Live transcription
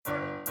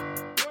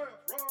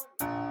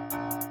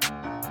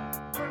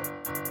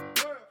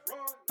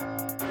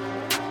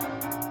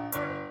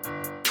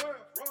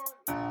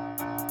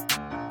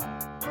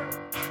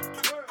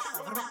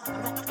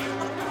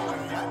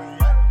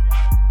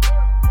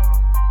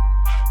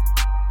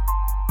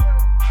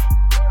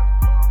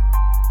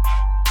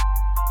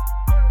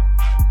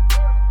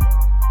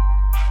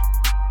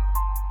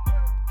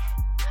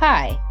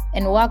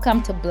and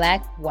welcome to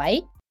Black,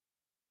 White,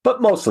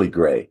 but mostly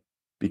gray,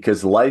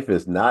 because life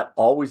is not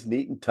always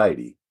neat and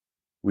tidy.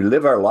 We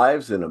live our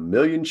lives in a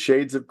million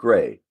shades of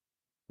gray,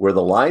 where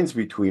the lines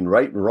between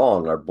right and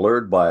wrong are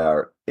blurred by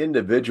our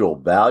individual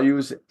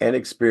values and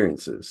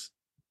experiences.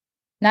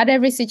 Not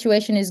every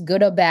situation is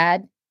good or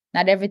bad.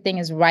 Not everything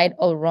is right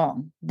or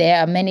wrong. There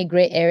are many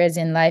gray areas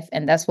in life,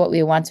 and that's what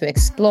we want to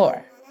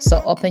explore.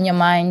 So open your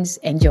minds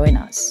and join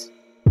us.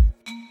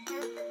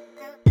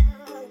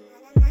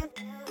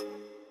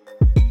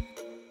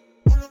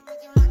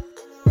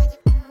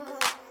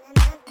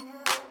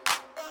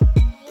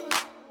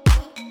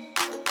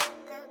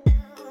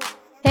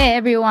 Hey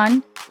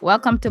everyone,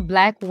 welcome to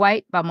Black,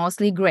 White, but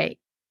mostly gray.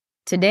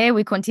 Today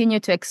we continue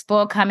to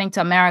explore coming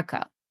to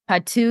America,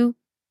 part 2,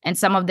 and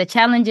some of the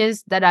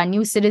challenges that our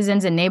new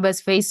citizens and neighbors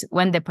face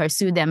when they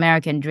pursue the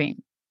American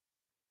dream.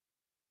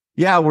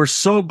 Yeah, we're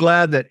so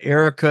glad that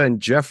Erika and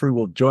Geoffrey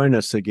will join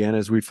us again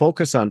as we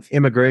focus on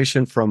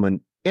immigration from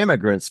an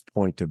immigrant's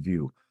point of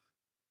view.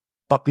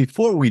 But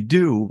before we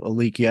do,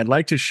 Aliki, I'd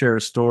like to share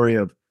a story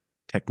of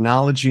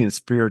technology and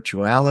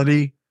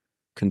spirituality,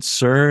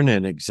 concern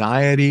and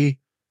anxiety,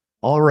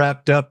 all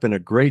wrapped up in a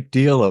great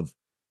deal of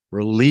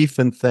relief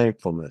and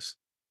thankfulness.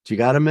 Do you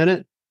got a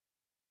minute?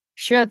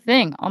 Sure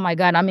thing. Oh my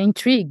God, I'm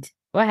intrigued.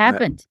 What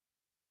happened?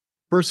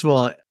 First of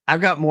all, I've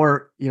got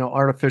more,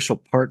 artificial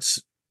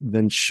parts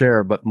than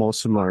share, but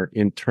most of them are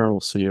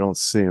internal, so you don't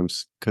see them.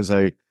 Because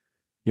I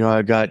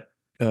got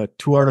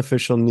 2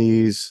 artificial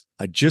knees.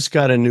 I just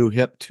got a new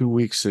hip 2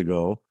 weeks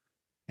ago,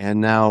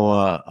 and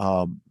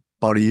now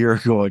about a year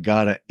ago, I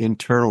got an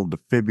internal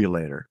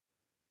defibrillator.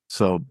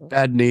 So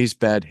bad knees,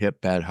 bad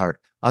hip, bad heart.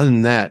 Other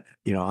than that,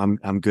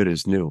 I'm good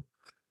as new.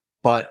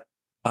 But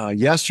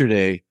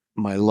yesterday,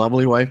 my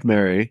lovely wife,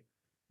 Mary,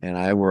 and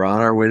I were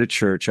on our way to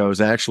church. I was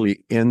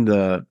actually in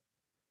the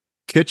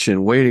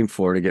kitchen waiting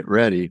for her to get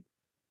ready.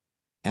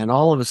 And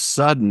all of a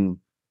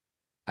sudden,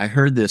 I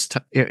heard this.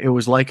 It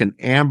was like an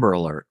Amber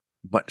Alert,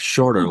 but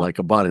shorter, like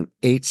about an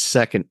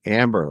 8-second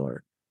Amber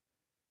Alert.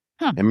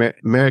 Huh. And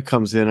Mary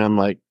comes in, I'm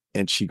like,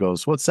 and she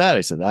goes, "What's that?"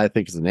 I said, "I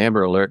think it's an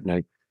Amber Alert." And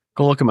I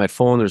go look at my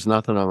phone. There's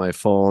nothing on my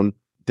phone.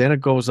 Then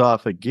it goes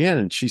off again.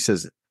 And she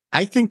says,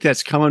 "I think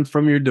that's coming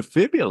from your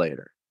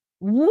defibrillator."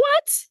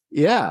 What?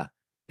 Yeah.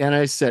 And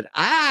I said,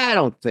 "I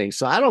don't think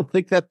so. I don't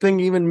think that thing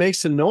even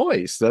makes a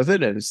noise, does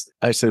it?" And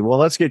I said, "Well,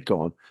 let's get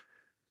going."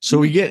 So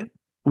we get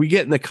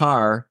in the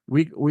car.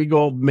 We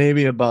go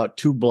maybe about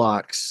 2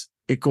 blocks.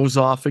 It goes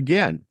off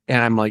again.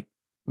 And I'm like,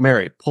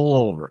 "Mary, pull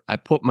over." I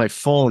put my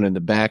phone in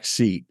the back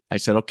seat. I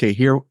said, "Okay,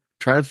 here,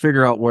 try to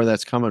figure out where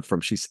that's coming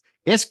from." She said,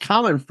 "It's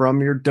coming from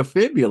your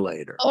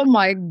defibrillator." Oh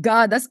my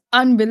God, that's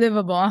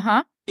unbelievable,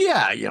 huh?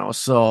 Yeah,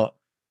 so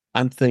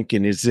I'm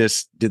thinking,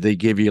 did they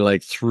give you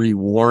like 3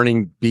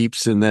 warning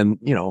beeps and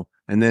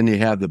then you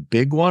have the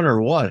big one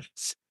or what?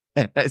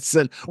 And I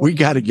said, we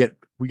got to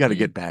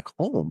get back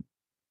home.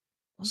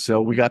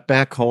 So we got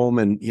back home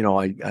and,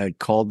 I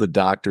called the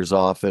doctor's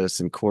office,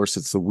 and of course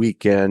it's the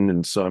weekend.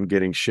 And so I'm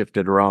getting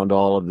shifted around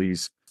all of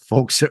these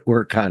folks that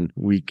work on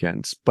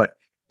weekends. But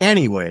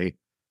anyway,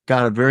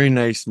 got a very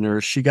nice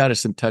nurse. She got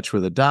us in touch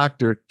with a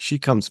doctor. She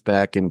comes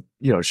back and,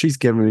 she's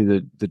giving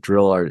me the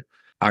drill.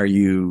 Are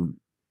you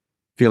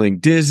feeling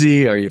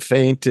dizzy? Are you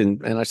faint?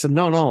 And I said,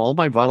 no, all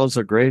my vitals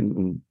are great.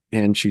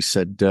 And she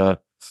said,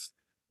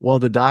 well,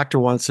 the doctor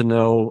wants to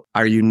know,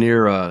 are you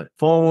near a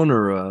phone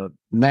or a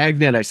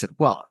magnet? I said,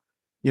 well,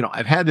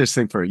 I've had this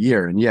thing for a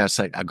year, and yes,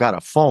 I've got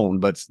a phone,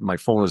 but my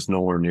phone is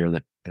nowhere near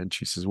that. And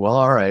she says, well,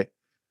 all right,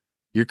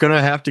 you're going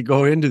to have to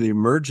go into the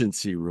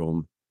emergency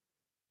room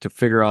to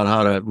figure out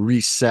how to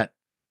reset,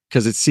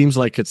 because it seems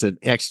like it's an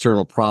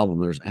external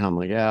problem. And I'm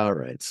like, yeah, all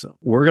right. So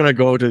we're going to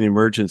go to the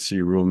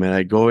emergency room, and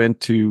I go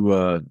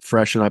into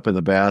freshen up in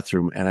the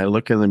bathroom, and I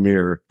look in the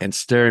mirror, and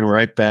staring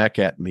right back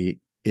at me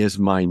is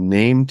my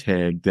name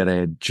tag that I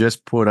had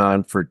just put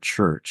on for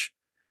church.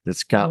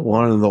 It's got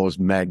one of those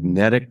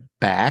magnetic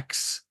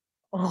backs.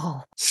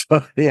 Oh.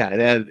 So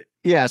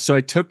so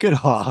I took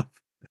it off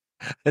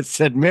and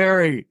said,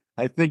 "Mary,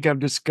 I think I've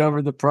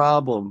discovered the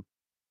problem."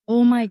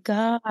 Oh my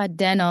God,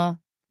 Dano.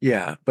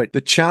 Yeah, but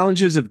the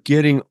challenges of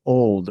getting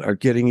old are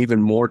getting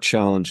even more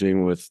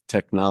challenging with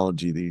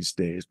technology these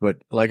days. But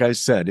like I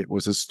said, it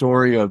was a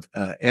story of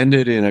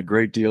ended in a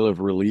great deal of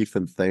relief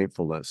and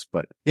thankfulness.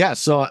 But yeah,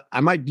 so I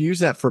might use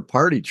that for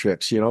party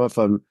tricks. If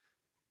I'm,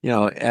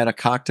 at a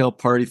cocktail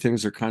party,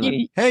 things are kind of,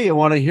 hey, you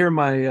want to hear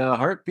my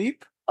heart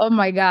beep? Oh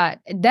my God,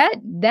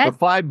 that For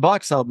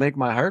 $5, I'll make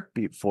my heart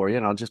beep for you,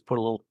 and I'll just put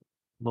a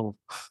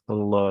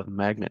little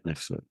magnet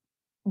next to it.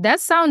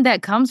 That sound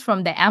that comes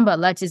from the Amber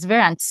Alert is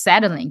very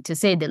unsettling, to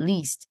say the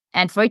least.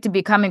 And for it to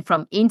be coming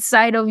from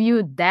inside of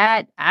you,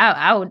 that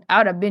I would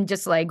have been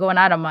just like going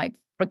out of my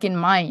freaking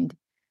mind.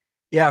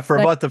 Yeah, for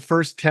about the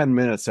first 10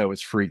 minutes, I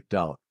was freaked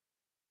out.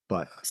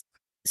 But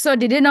so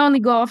did it only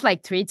go off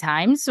like 3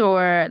 times,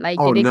 or like?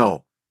 Oh,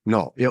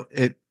 no.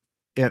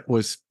 It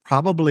was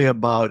probably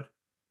about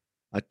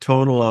a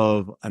total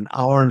of an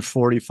hour and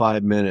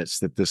 45 minutes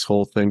that this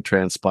whole thing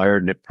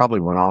transpired, and it probably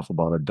went off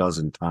about a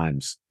dozen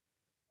times.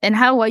 And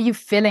how were you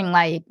feeling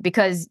like?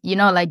 Because,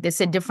 like they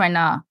said,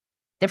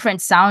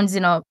 different sounds,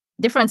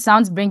 different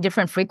sounds bring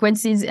different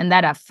frequencies and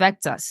that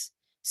affects us.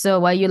 So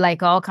were you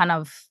like all kind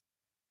of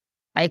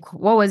like,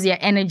 what was your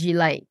energy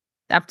like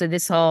after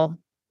this whole?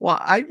 Well,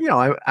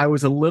 I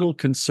was a little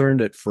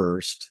concerned at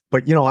first,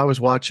 but I was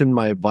watching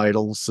my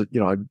vitals,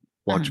 I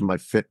watching my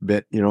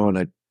Fitbit,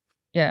 and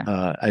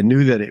I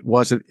knew that it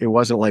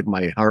wasn't like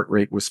my heart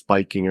rate was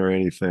spiking or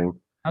anything.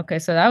 Okay,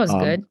 so that was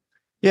good.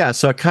 Yeah,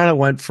 so I kind of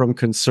went from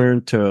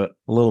concern to a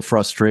little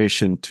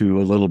frustration to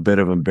a little bit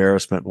of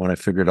embarrassment when I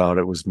figured out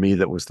it was me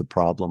that was the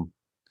problem.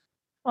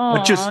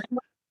 But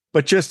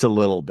just a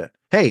little bit.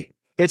 Hey,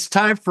 it's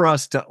time for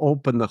us to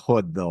open the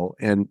hood though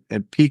and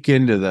peek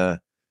into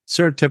the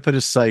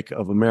serendipitous psyche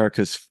of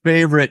America's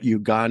favorite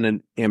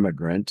Ugandan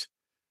immigrant.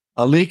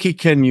 Aliki,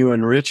 can you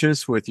enrich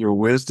us with your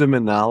wisdom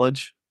and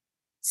knowledge?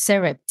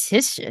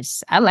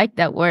 Surreptitious. I like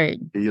that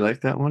word. Do you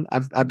like that one?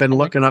 I've been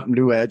looking up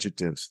new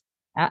adjectives.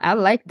 I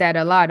like that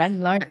a lot.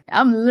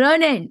 I'm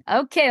learning.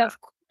 Okay, of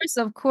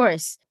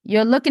course.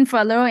 You're looking for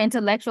a little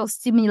intellectual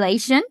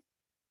stimulation?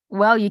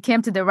 Well, you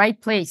came to the right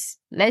place.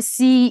 Let's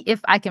see if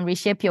I can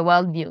reshape your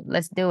worldview.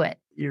 Let's do it.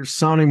 You're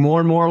sounding more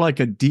and more like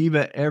a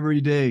diva every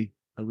day,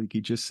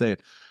 Aliki, just say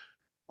it.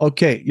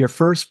 Okay, your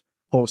first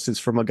post is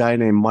from a guy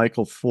named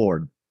Michael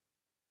Ford.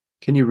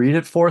 Can you read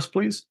it for us,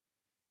 please?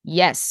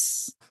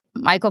 Yes.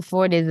 Michael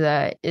Ford is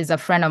a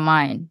friend of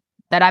mine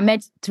that I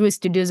met through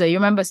Studuzo. You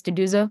remember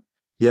Studuzo?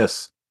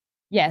 Yes.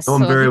 Yes. Know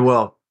him very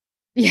well.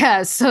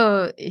 Yeah.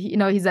 So,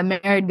 he's a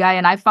married guy.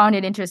 And I found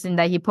it interesting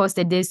that he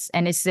posted this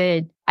and it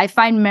said, I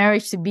find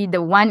marriage to be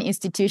the one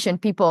institution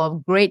people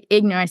of great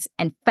ignorance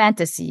and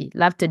fantasy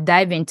love to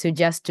dive into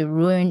just to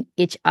ruin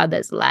each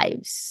other's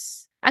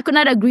lives. I could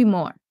not agree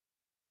more.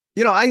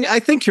 I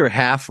think you're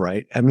half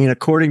right. I mean,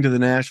 according to the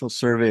National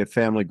Survey of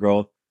Family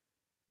Growth,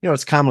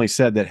 it's commonly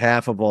said that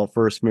half of all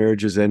first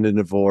marriages end in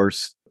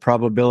divorce.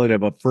 Probability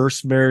of a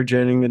first marriage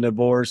ending in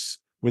divorce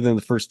within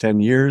the first 10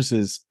 years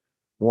is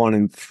 1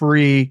 in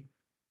 3.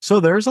 So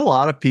there's a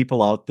lot of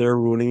people out there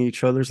ruining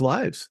each other's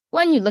lives.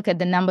 When you look at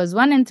the numbers,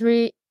 1 in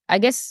 3, I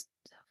guess,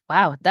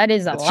 wow, that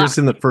is a lot. It's just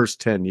in the first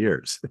 10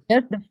 years.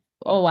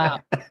 Oh, wow.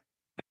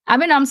 I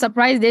mean, I'm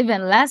surprised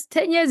even last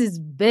 10 years is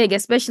big,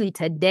 especially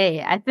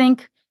today. I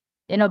think,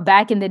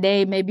 back in the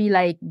day, maybe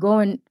like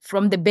going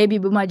from the baby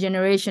boomer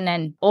generation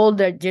and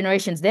older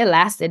generations, they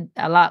lasted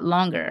a lot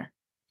longer.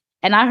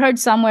 And I heard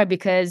somewhere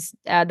because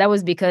that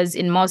was because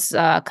in most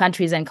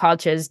countries and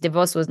cultures,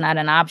 divorce was not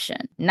an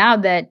option. Now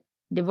that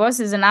divorce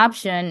is an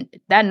option,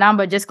 that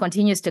number just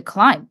continues to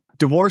climb.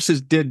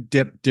 Divorces did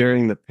dip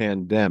during the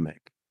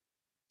pandemic.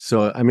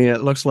 So, I mean,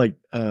 it looks like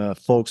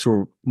folks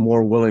were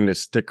more willing to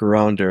stick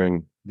around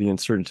during the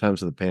uncertain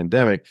times of the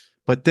pandemic.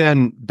 But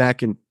then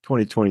back in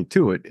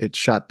 2022, it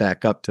shot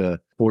back up to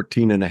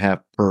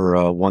 14.5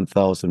 per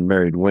 1,000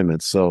 married women.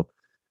 So,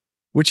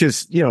 which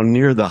is,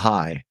 near the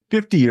high.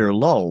 50-year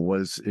low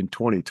was in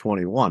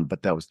 2021,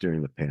 but that was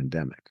during the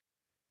pandemic.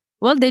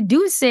 Well, they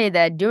do say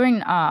that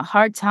during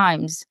hard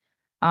times,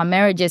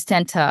 marriages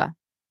tend to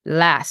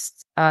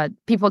last.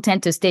 People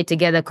tend to stay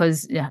together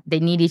because they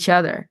need each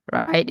other,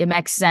 right? It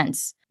makes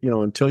sense.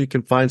 Until you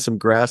can find some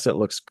grass that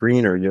looks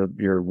greener,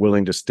 you're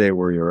willing to stay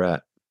where you're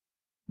at.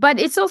 But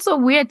it's also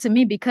weird to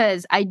me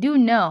because I do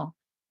know.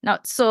 Now,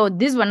 so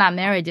these were not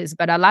marriages,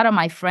 but a lot of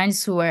my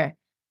friends who were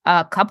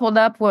coupled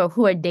up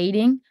who are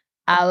dating,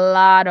 a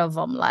lot of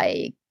them,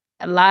 like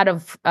a lot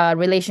of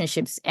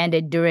relationships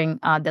ended during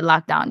the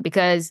lockdown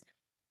because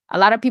a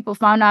lot of people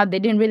found out they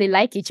didn't really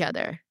like each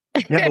other.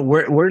 Yeah,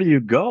 but where do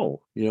you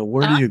go?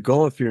 Where do you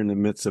go if you're in the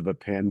midst of a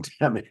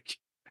pandemic?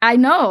 I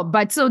know,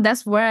 but so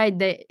that's where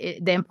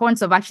the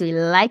importance of actually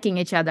liking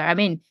each other. I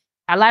mean,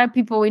 a lot of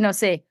people,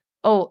 say,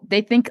 oh,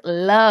 they think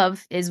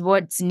love is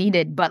what's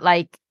needed, but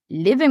like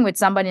living with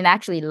somebody and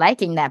actually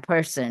liking that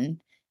person,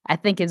 I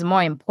think is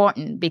more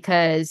important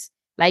because,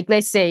 like,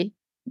 let's say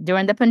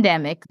during the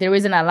pandemic, the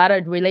reason a lot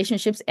of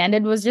relationships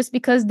ended was just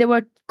because they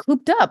were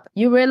cooped up.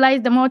 You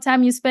realize the more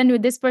time you spend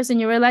with this person,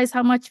 you realize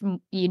how much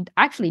you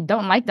actually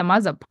don't like them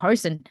as a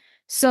person.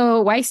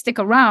 So why stick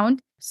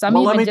around?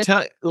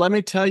 Let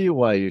me tell you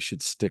why you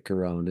should stick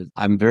around.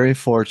 I'm very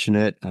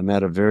fortunate. I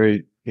met a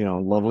very,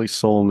 lovely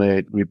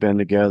soulmate. We've been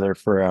together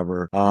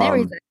forever. There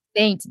is a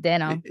saint,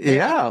 Dano.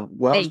 Yeah,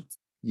 well, saint.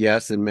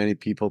 Yes, and many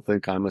people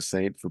think I'm a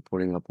saint for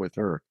putting up with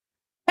her.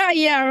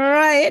 Yeah,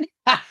 right.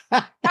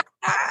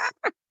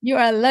 You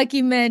are a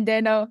lucky man,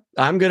 Dano.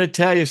 I'm going to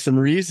tell you some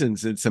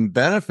reasons and some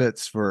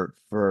benefits for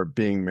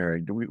being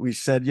married. We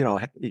said,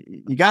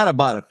 you got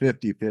about a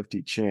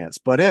 50-50 chance.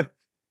 But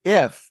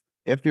if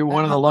you're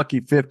one of the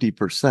lucky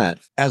 50%,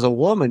 as a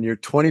woman, you're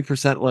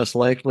 20% less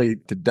likely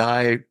to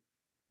die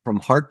from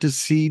heart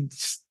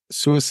disease,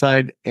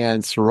 suicide,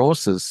 and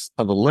cirrhosis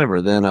of the liver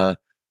than a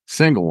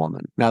single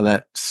woman. Now,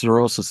 that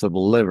cirrhosis of the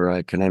liver,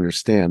 I can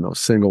understand. Those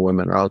single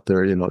women are out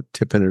there,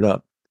 tipping it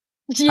up.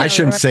 Yeah, I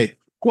shouldn't say,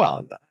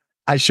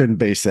 I shouldn't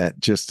base that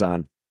just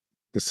on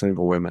the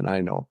single women.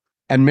 I know.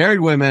 And married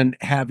women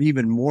have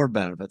even more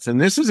benefits.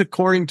 And this is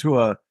according to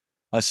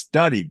a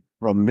study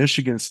from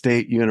Michigan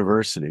State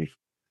University.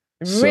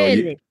 So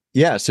Really?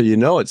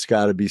 so it's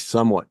got to be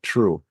somewhat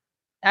true.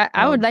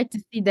 I would like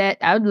to see that.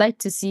 I would like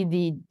to see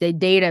the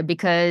data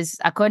because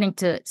according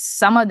to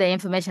some of the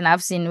information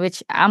I've seen,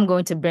 which I'm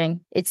going to bring,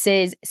 it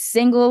says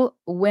single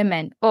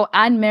women or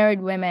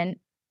unmarried women,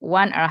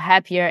 one, are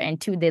happier,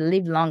 and two, they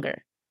live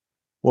longer.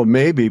 Well,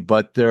 maybe,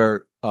 but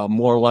they're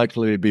more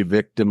likely to be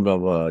victim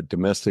of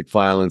domestic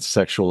violence,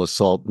 sexual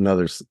assault, and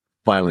other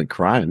violent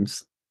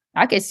crimes.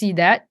 I can see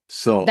that.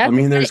 So, I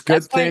mean, there's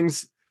good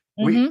things.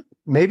 Mm-hmm.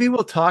 Maybe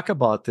we'll talk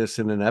about this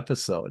in an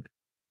episode.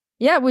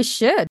 Yeah, we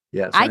should.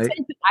 Yes, I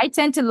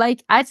tend to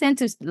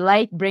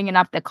like bringing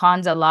up the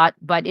cons a lot,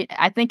 but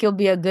I think it'll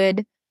be a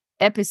good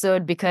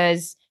episode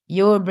because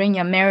you'll bring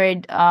your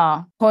married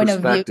point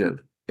of view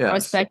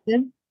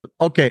perspective.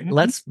 Okay,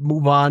 let's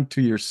move on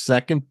to your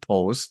second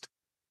post.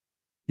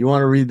 You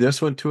want to read this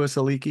one to us,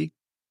 Aliki?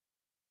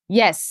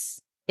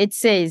 Yes. It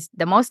says,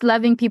 the most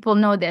loving people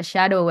know their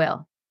shadow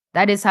well.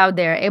 That is how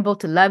they are able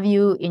to love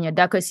you in your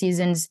darker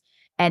seasons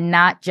and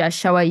not just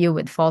shower you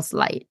with false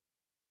light.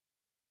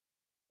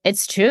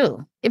 It's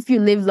true. If you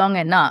live long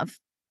enough,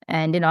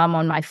 and I'm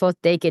on my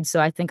fourth decade, so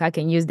I think I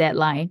can use that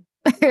line.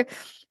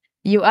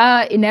 You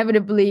are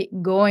inevitably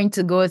going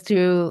to go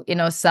through,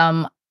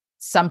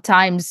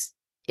 sometimes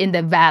in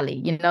the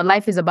valley.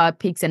 Life is about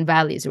peaks and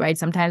valleys, right?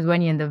 Sometimes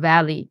when you're in the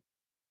valley,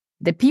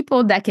 the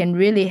people that can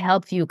really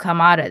help you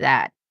come out of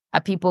that are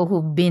people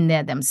who've been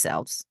there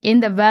themselves. In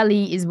the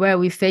valley is where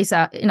we face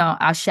our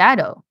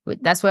shadow.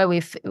 That's where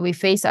we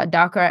face our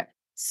darker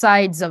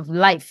sides of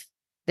life.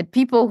 The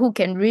people who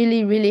can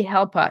really, really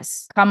help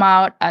us come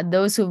out are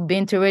those who've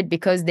been through it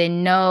because they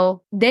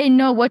know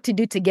what to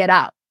do to get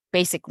out.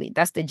 Basically,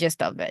 that's the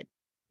gist of it.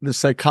 The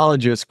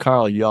psychologist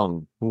Carl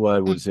Jung, who I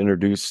was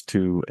introduced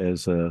to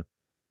as a,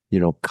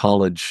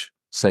 college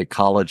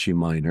psychology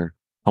minor.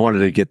 I wanted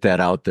to get that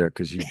out there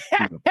because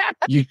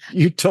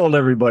you told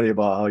everybody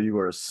about how you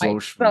were a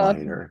social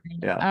minor.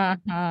 Yeah.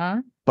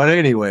 Uh-huh. But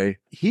anyway,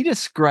 he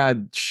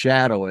described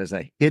shadow as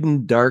a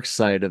hidden dark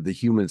side of the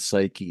human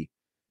psyche.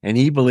 And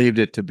he believed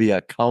it to be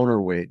a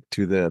counterweight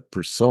to the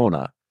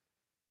persona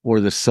or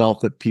the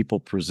self that people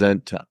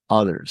present to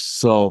others.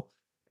 So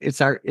it's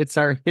our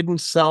hidden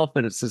self,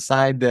 and it's the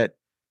side that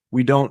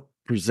we don't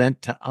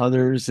present to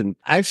others. And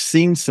I've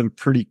seen some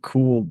pretty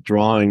cool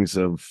drawings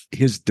of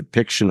his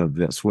depiction of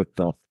this with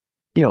the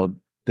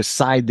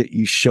side that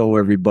you show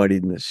everybody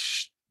and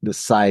the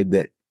side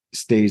that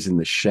stays in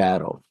the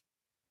shadow.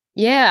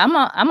 Yeah,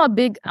 I'm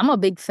a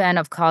big fan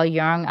of Carl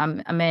Jung.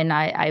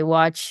 I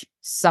watch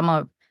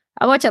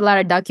I watch a lot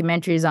of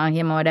documentaries on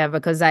him or whatever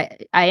because I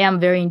am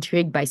very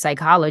intrigued by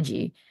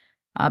psychology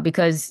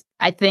because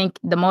I think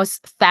the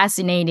most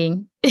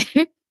fascinating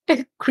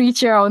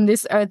creature on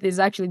this earth is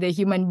actually the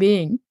human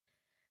being.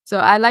 So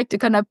I like to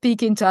kind of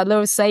peek into our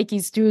little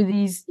psyches through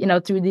these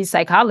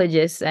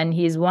psychologists, and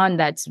he's one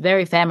that's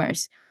very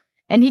famous.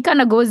 And he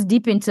kind of goes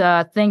deep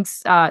into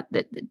things,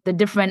 the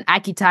different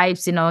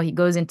archetypes. He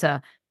goes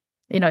into,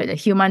 the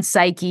human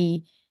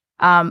psyche.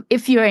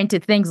 If you're into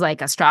things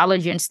like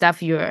astrology and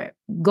stuff, you're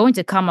going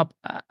to come up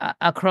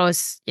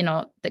across,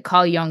 the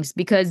Carl Jungs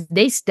because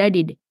they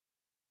studied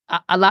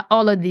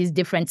all of these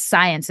different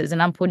sciences.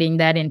 And I'm putting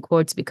that in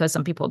quotes because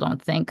some people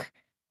don't think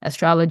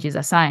astrology is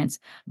a science.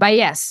 But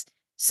yes,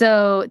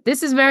 so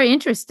this is very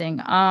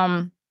interesting.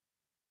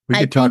 We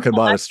could talk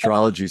about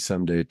astrology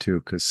someday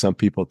too, because some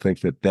people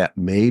think that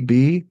may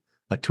be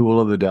a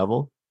tool of the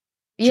devil.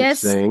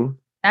 Yes,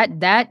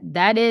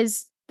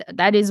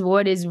 that is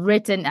what is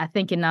written, I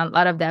think, in a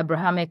lot of the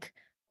Abrahamic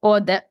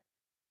or the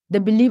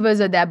believers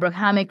of the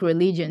Abrahamic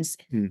religions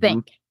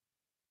think.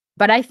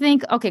 But I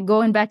think, okay,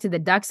 going back to the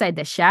dark side,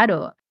 the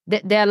shadow,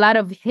 there are a lot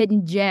of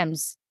hidden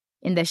gems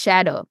in the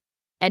shadow.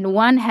 And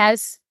one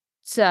has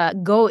to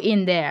go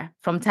in there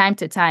from time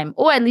to time,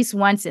 or at least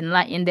once in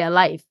their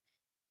life,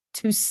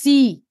 to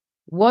see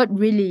what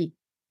really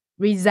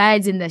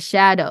resides in the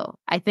shadow.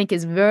 I think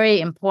is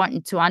very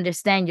important to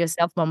understand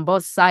yourself on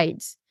both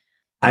sides.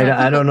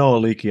 I don't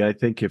know, Aliki. I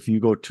think if you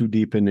go too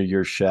deep into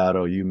your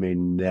shadow, you may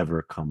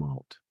never come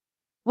out.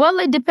 Well,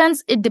 it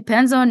depends. It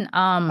depends on.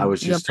 I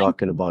was just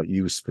talking about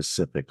you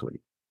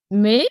specifically.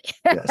 Me?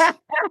 Yes.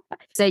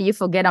 Say you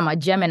forget I'm a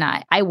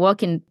Gemini. I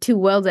work in two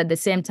worlds at the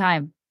same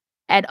time,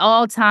 at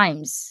all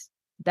times.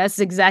 That's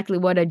exactly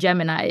what a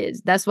Gemini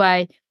is. That's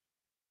why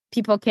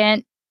people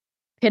can't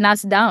pin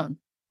us down.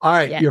 All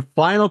right, your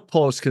final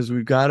post, because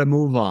we've got to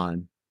move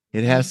on.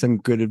 It has some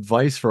good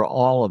advice for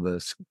all of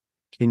us.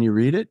 Can you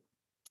read it?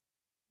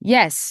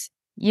 Yes.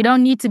 You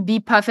don't need to be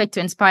perfect to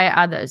inspire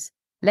others.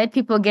 Let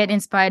people get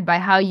inspired by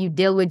how you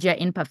deal with your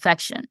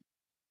imperfection.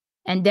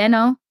 And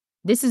Deno,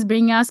 this is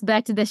bringing us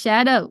back to the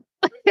shadow.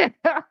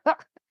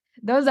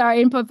 Those are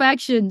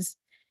imperfections.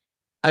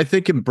 I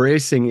think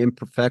embracing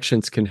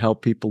imperfections can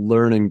help people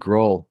learn and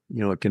grow.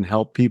 It can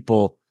help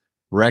people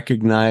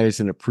recognize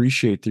and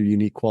appreciate their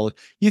unique quality.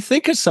 You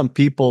think of some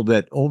people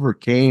that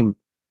overcame,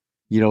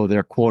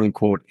 their quote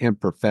unquote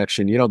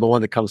imperfection. The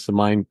one that comes to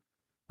mind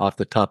off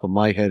the top of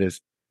my head is,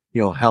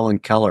 Helen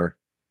Keller.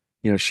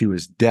 She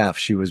was deaf,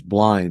 she was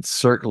blind,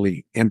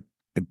 certainly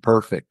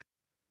imperfect.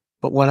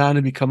 but went on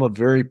to become a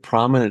very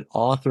prominent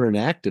author and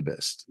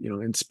activist,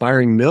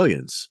 inspiring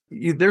millions.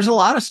 There's a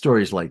lot of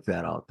stories like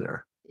that out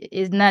there.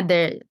 Isn't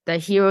that the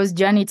hero's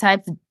journey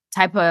type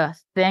of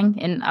thing?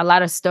 In a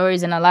lot of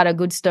stories and a lot of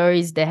good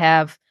stories, they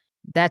have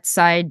that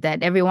side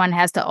that everyone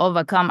has to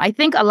overcome. I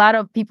think a lot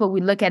of people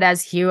we look at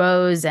as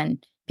heroes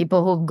and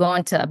people who've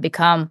gone to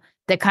become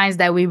the kinds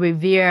that we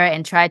revere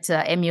and try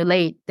to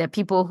emulate, the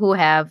people who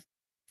have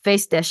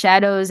faced their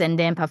shadows and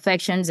their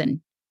imperfections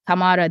and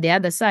come out of the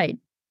other side.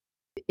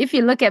 If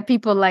you look at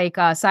people like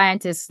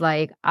scientists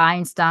like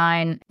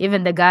Einstein,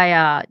 even the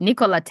guy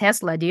Nikola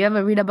Tesla, do you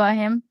ever read about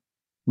him?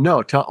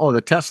 No,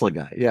 the Tesla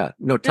guy. Yeah.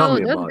 No, tell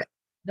me about it.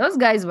 Those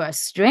guys were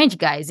strange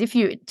guys. If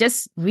you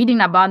just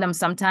reading about them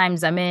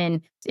sometimes, I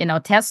mean,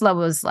 Tesla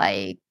was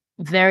like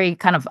very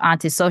kind of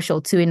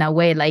antisocial too in a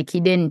way. Like he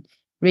didn't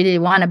really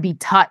want to be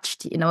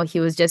touched. He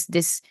was just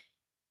this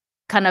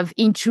kind of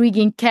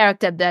intriguing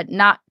character that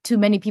not too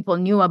many people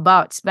knew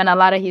about. Spent a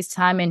lot of his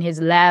time in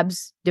his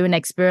labs doing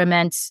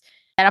experiments.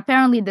 And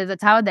apparently there's a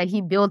tower that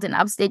he built in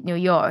upstate New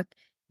York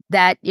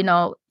that,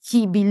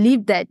 he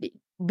believed that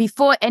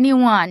before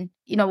anyone,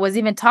 was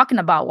even talking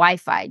about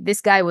Wi-Fi,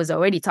 this guy was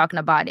already talking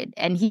about it.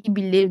 And he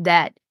believed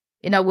that,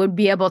 would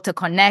be able to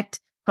connect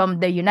from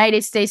the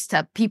United States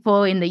to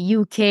people in the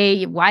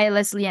UK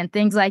wirelessly and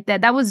things like that.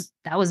 That was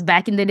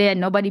back in the day,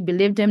 and nobody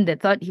believed him. They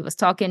thought he was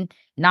talking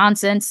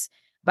nonsense.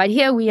 But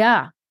here we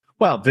are.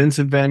 Well,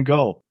 Vincent van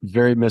Gogh,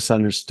 very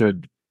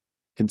misunderstood,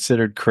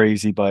 considered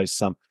crazy by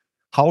some.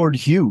 Howard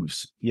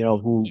Hughes,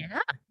 who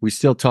we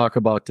still talk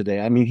about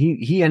today. I mean,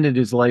 he ended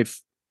his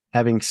life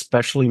having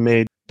specially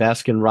made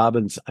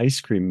Baskin-Robbins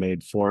ice cream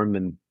made for him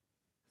and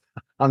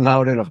hung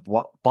out in a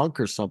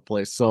bunker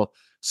someplace. So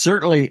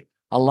certainly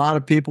a lot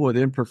of people with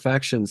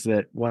imperfections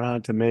that went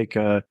on to make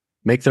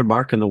their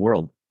mark in the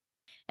world.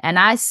 And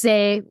I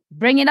say,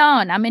 bring it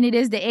on. I mean, it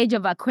is the age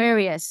of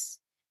Aquarius.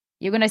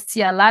 You're going to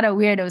see a lot of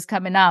weirdos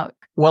coming out.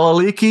 Well,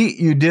 Aliki,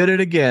 you did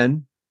it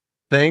again.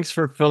 Thanks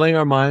for filling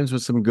our minds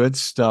with some good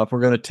stuff.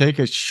 We're going to take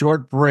a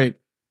short break.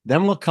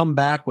 Then we'll come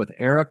back with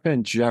Erika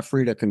and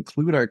Geoffrey to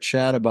conclude our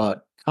chat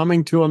about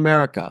coming to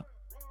America.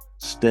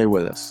 Stay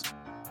with us.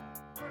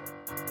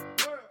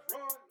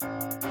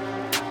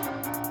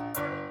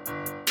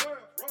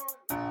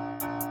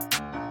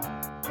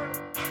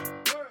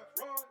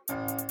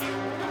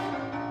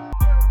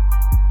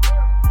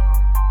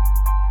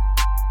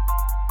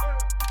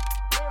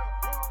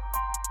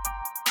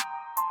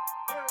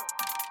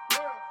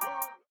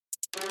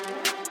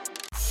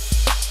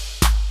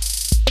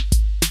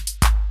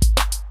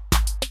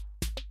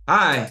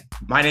 Hi,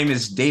 my name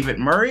is David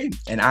Murray,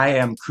 and I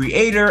am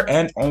creator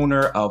and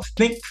owner of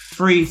Think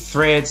Free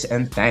Threads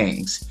and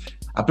Things,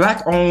 a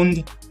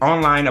Black-owned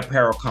online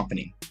apparel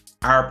company.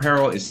 Our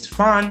apparel is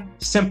fun,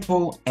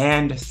 simple,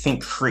 and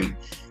think-free,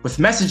 with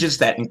messages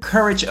that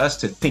encourage us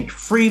to think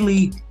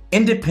freely,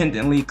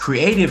 independently,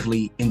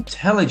 creatively,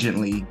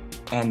 intelligently,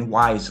 and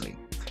wisely.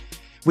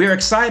 We are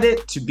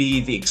excited to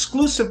be the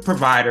exclusive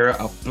provider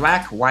of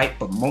Black, white,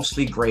 but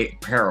mostly gray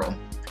apparel.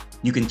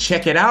 You can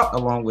check it out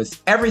along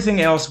with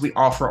everything else we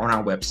offer on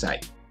our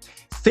website,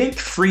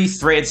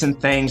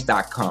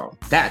 thinkfreethreadsandthings.com.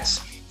 That's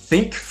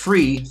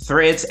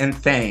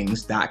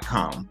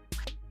thinkfreethreadsandthings.com.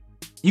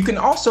 You can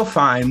also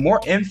find more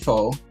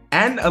info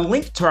and a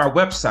link to our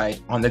website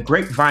on the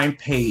Grapevine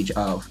page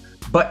of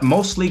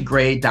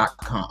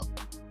butmostlygray.com.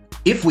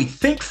 If we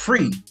think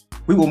free,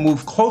 we will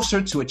move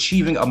closer to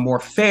achieving a more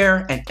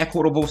fair and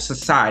equitable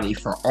society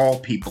for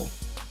all people.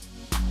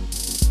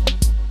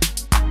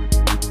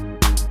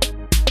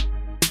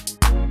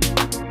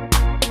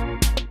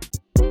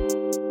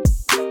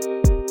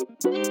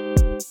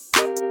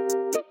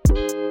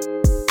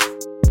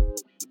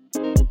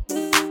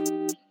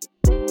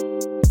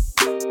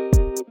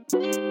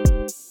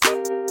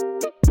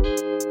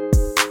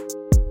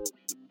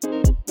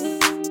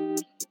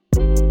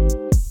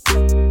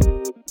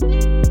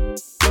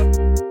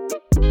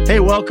 Hey,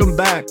 welcome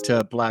back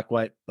to Black,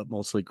 White, but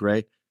Mostly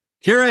Gray.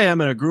 Here I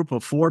am in a group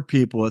of 4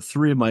 people with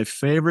 3 of my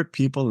favorite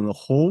people in the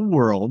whole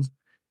world,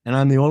 and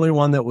I'm the only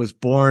one that was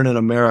born in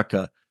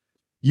America.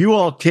 You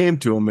all came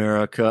to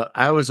America.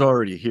 I was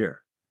already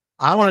here.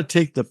 I want to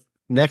take the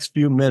next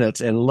few minutes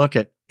and look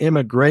at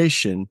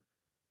immigration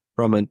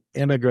from an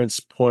immigrant's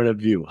point of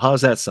view.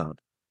 How's that sound?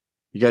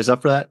 You guys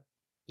up for that?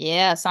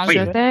 Yeah, sounds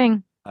your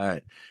thing. All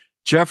right.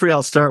 Geoffrey,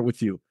 I'll start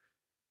with you.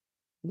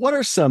 What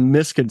are some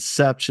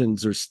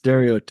misconceptions or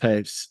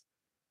stereotypes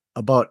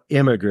about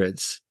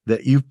immigrants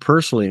that you've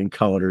personally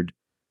encountered,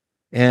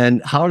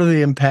 and how do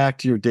they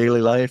impact your daily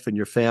life and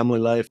your family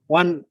life?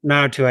 One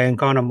narrative I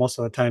encounter most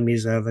of the time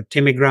is that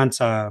immigrants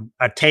are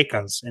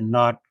takers and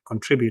not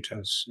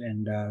contributors.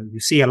 And you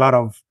see a lot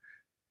of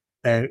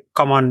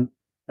common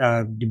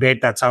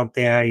debate that's out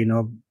there,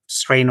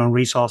 strain on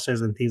resources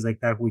and things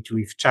like that, which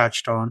we've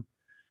touched on.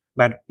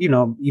 But, you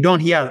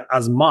don't hear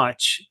as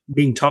much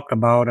being talked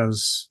about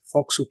as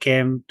folks who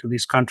came to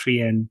this country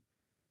and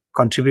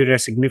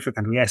contributed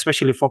significantly,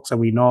 especially folks that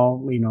we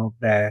know,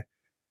 the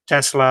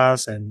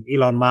Teslas and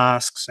Elon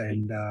Musks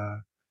and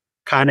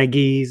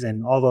Carnegie's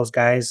and all those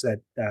guys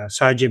that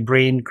Sergey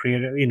Brin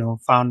created,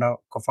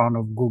 co-founder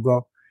of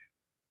Google,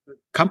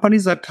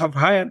 companies that have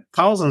hired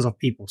thousands of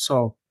people.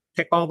 So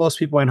take all those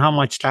people and how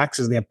much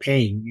taxes they're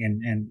paying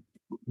and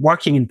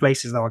working in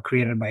places that were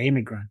created by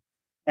immigrants.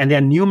 And there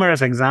are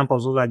numerous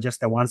examples. Those are just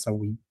the ones that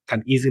we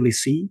can easily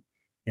see.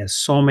 There's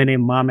so many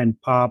mom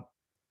and pop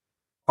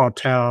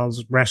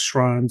hotels,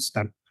 restaurants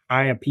that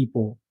hire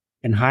people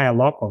and hire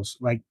locals.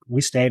 Like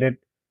we stated,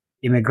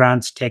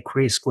 immigrants take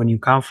risk when you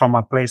come from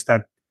a place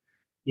that,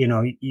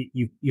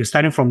 you're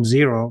starting from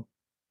zero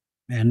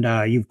and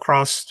you've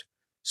crossed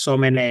so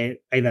many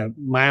either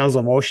miles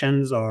of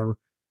oceans or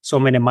so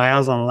many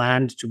miles on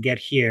land to get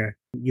here.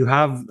 You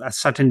have a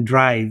certain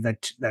drive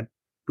that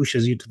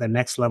pushes you to the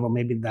next level,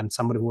 maybe than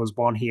somebody who was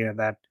born here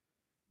that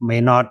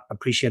may not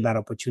appreciate that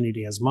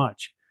opportunity as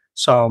much.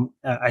 So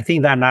I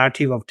think that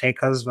narrative of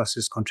takers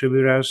versus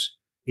contributors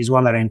is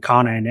one that I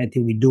encounter, and I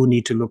think we do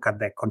need to look at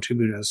the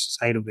contributors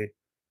side of it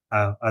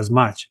as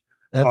much.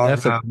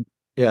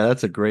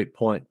 That's a great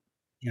point.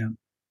 Yeah,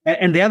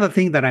 and the other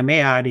thing that I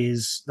may add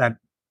is that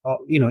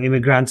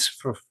immigrants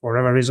for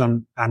whatever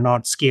reason are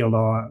not skilled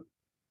or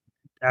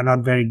are not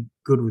very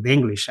good with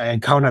English. I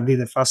encountered this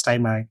the first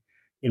time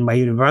in my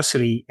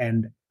university,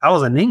 and I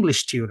was an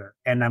English tutor,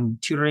 and I'm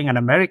tutoring an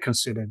American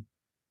student,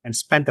 and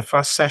spent the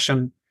first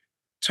session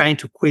trying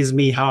to quiz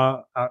me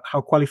how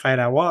qualified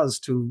I was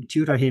to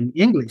tutor him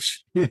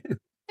English. You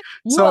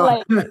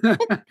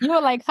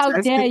were like, how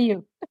dare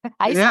you?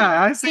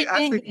 I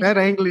speak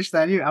better English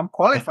than you. I'm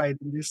qualified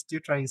in this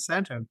tutoring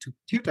center to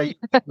tutor you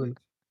English.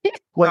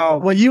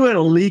 Well, you and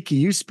Aliki,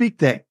 you speak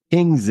that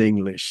King's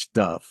English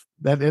stuff.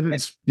 That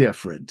is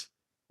different.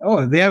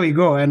 Oh, there we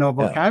go. And our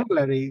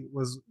vocabulary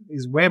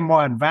is way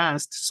more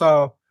advanced.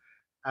 So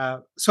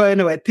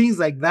anyway, things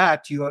like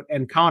that you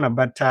encounter,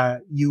 but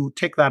you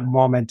take that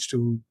moment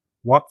to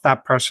walk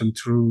that person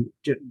through,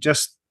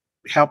 just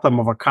help them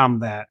overcome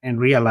that and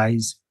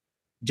realize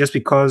just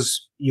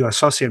because you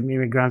associate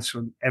immigrants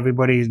with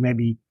everybody is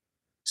maybe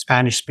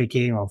Spanish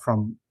speaking or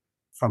from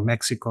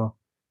Mexico,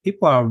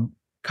 people are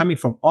coming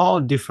from all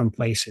different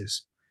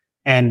places.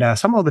 And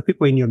some of the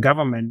people in your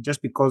government,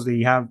 just because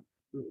they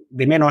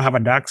may not have a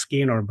dark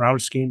skin or a brown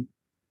skin,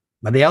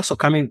 but they also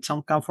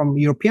some come from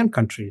European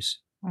countries.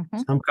 Mm-hmm.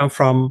 Some come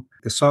from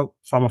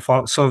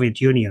the Soviet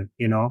Union,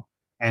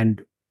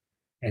 and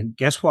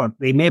guess what?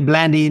 They may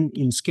blend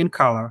in skin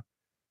color,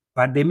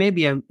 but they may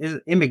be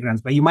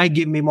immigrants, but you might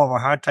give me more of a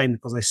hard time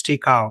because I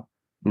stick out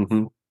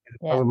because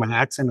of my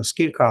accent or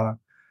skin color.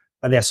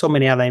 But there are so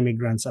many other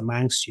immigrants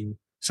amongst you.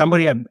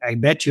 Somebody, I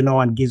bet no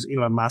one gives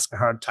Elon Musk a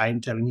hard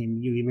time telling him,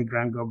 you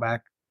immigrant, go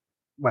back.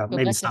 Well,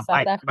 maybe some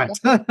might, but...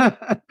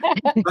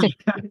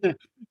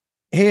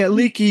 Hey,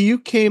 Aliki, you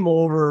came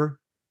over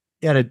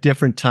at a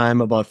different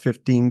time about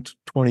 15 to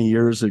 20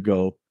 years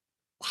ago.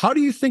 How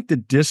do you think the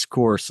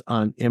discourse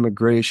on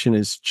immigration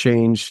has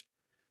changed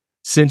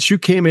since you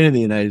came into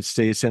the United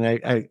States? And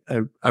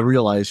I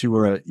realize you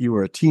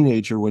were a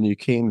teenager when you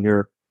came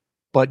here,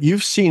 but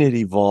you've seen it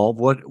evolve.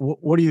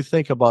 What do you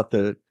think about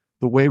the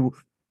way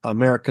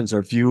Americans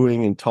are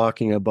viewing and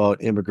talking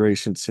about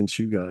immigration since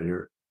you got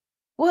here?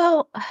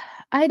 Well,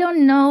 I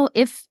don't know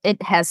if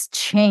it has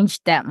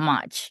changed that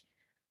much.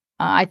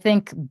 I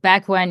think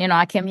back when,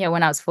 I came here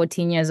when I was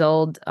 14 years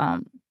old,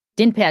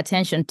 didn't pay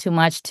attention too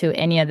much to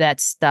any of that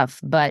stuff.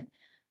 But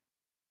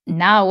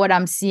now what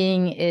I'm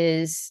seeing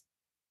is,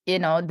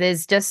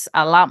 there's just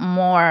a lot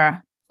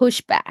more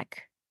pushback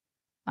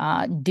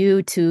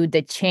due to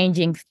the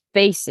changing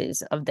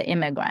faces of the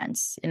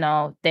immigrants.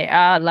 There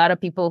are a lot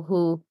of people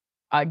who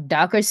are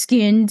darker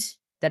skinned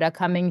that are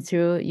coming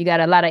through. You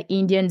got a lot of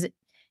Indians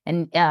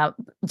and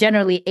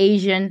generally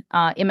Asian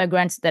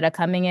immigrants that are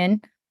coming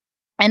in.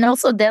 And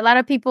also there are a lot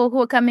of people who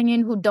are coming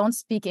in who don't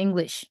speak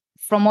English.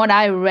 From what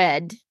I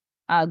read,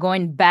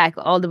 going back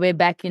all the way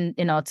back in,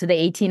 to the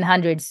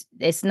 1800s,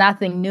 it's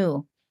nothing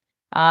new.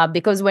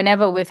 Because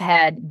whenever we've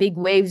had big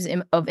waves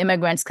of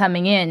immigrants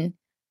coming in,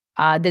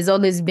 there's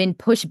always been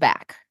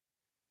pushback.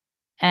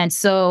 And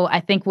so I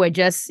think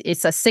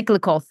it's a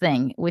cyclical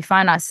thing. We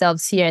find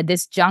ourselves here at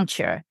this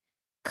juncture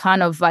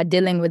kind of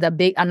dealing with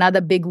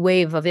another big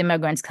wave of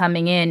immigrants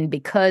coming in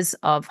because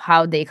of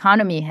how the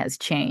economy has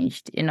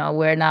changed.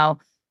 We're now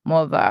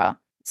more of a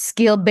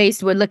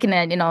skill-based. We're looking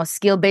at,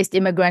 skill-based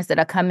immigrants that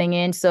are coming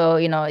in. So,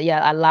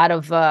 a lot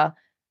of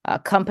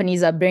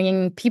companies are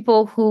bringing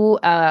people who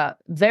are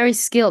very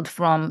skilled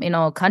from,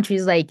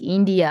 countries like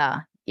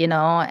India,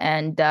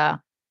 and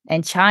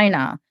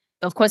China.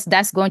 Of course,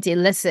 that's going to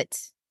elicit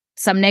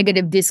some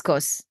negative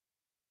discourse,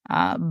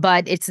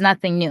 but it's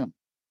nothing new.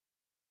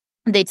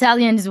 The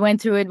Italians went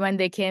through it when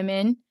they came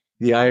in.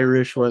 The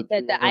Irish went.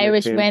 The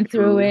Irish went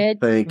through it.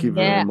 Thank you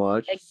very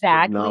much.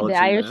 Exactly. The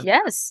Irish,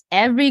 yes.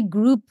 Every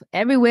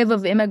wave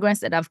of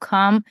immigrants that have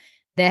come,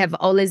 they have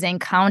always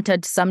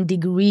encountered some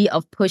degree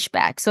of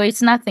pushback. So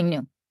it's nothing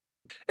new.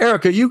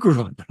 Erika, you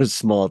grew up in a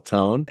small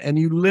town and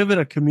you live in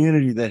a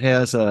community that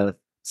has a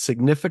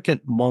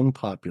significant Hmong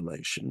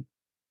population.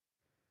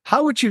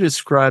 How would you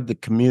describe the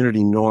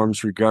community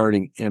norms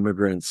regarding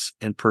immigrants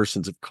and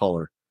persons of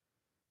color?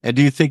 And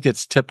do you think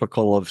it's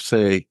typical of,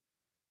 say,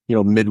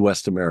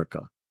 Midwest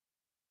America?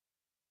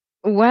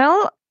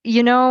 Well,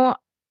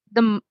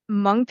 the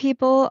Hmong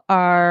people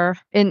are,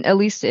 at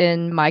least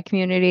in my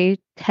community,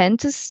 tend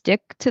to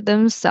stick to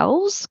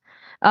themselves.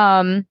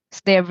 So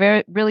they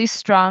have really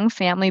strong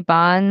family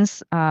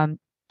bonds,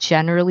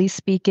 generally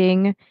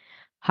speaking,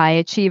 high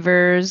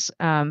achievers.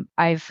 There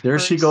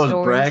Heard she goes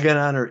stories. bragging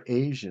on her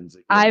Asians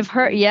again. I've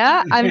heard,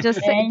 yeah, I'm just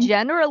saying, Okay.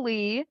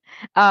 generally,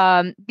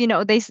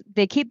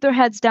 they keep their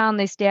heads down,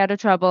 they stay out of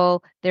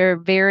trouble. They're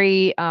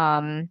very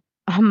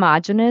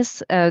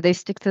homogenous. They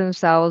stick to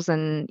themselves,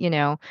 and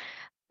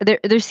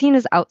they're seen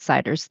as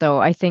outsiders,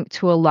 though. I think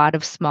to a lot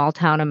of small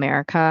town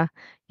America,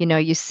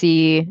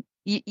 you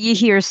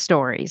hear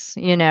stories,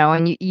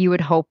 and you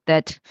would hope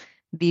that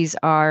these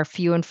are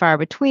few and far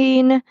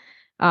between.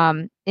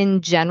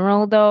 In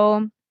general,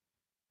 though,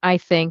 I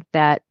think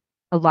that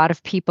a lot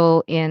of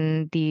people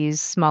in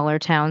these smaller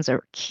towns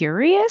are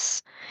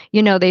curious.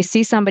 They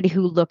see somebody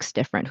who looks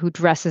different, who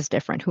dresses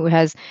different, who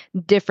has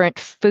different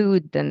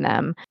food than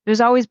them.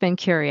 There's always been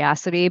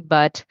curiosity,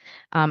 but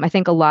I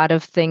think a lot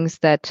of things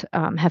that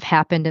have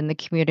happened in the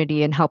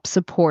community and help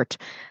support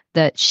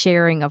that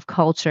sharing of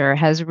culture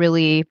has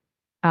really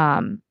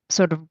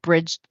sort of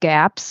bridged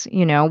gaps,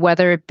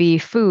 whether it be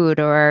food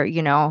or,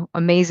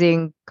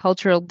 amazing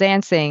cultural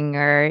dancing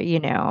or,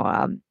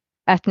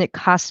 ethnic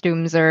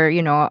costumes or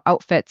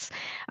outfits.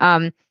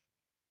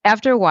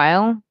 After a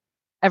while,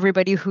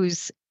 everybody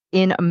who's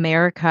in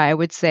America, I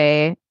would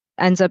say,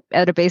 ends up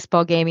at a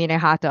baseball game eating a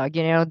hot dog.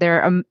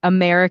 They're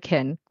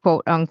American,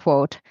 quote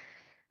unquote,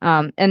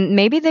 and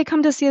maybe they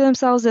come to see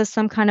themselves as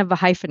some kind of a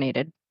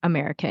hyphenated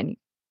American,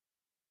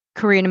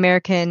 Korean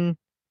American,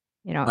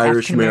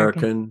 Irish African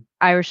American,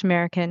 Irish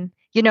American.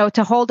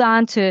 To hold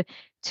on to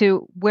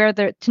where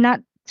they're to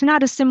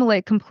not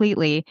assimilate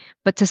completely,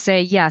 but to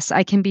say, yes,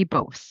 I can be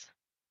both.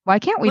 Why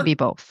can't we be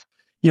both?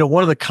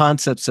 One of the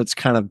concepts that's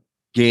kind of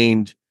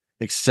gained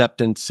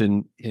acceptance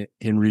in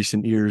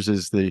recent years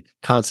is the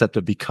concept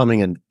of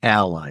becoming an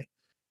ally.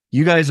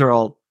 You guys are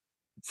all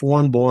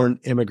foreign-born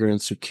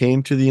immigrants who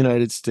came to the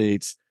United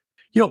States.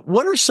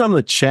 What are some of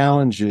the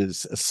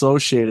challenges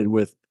associated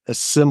with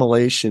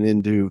assimilation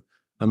into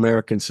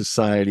American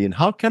society, and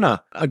how can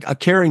a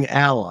caring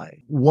ally,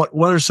 what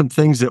are some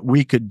things that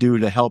we could do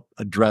to help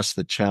address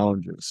the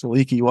challenges? So,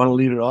 Aliki, you want to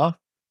lead it off?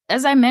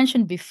 As I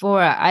mentioned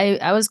before,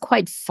 I was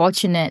quite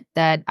fortunate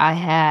that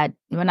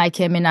when I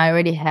came in, I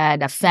already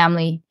had a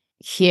family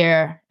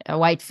here, a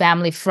white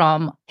family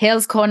from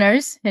Hales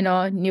Corners,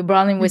 New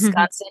Berlin,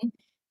 Wisconsin.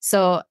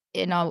 So,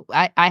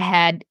 I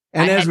had.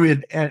 As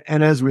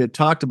we had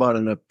talked about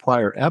in a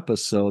prior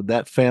episode,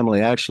 that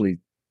family actually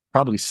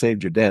probably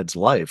saved your dad's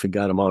life and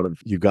got him out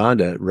of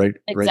Uganda right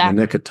in the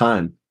nick of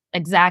time.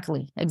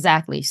 Exactly.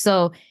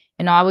 So,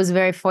 I was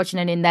very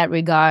fortunate in that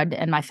regard,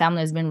 and my family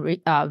has been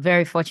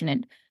very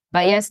fortunate.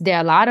 But yes, there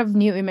are a lot of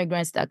new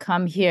immigrants that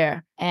come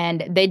here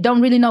and they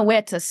don't really know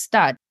where to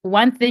start.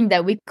 One thing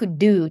that we could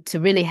do to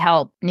really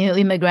help new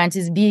immigrants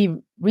is be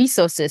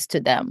resources to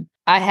them.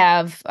 I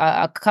have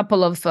a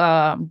couple of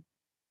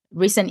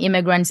recent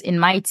immigrants in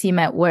my team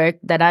at work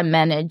that I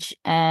manage.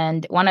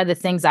 And one of the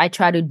things I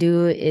try to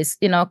do is,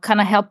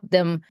 kind of help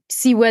them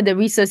see where the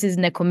resources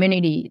in the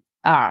community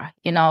are.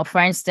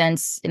 For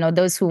instance,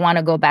 those who want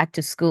to go back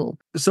to school.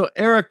 So,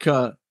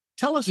 Erika,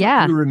 tell us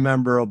what you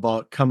remember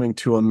about coming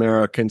to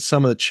America and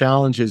some of the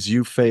challenges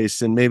you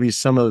face, and maybe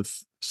some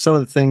of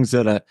the things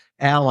that an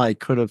ally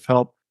could have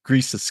helped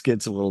grease the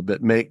skids a little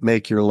bit,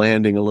 make your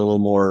landing a little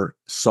more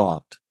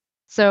soft.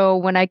 So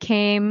when I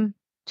came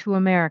to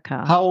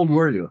America, how old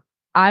were you?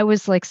 I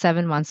was like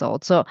 7 months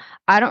old, so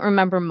I don't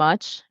remember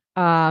much.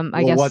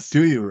 I guess. What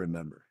do you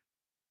remember?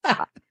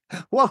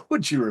 What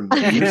would you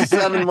remember? You're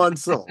 7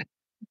 months old.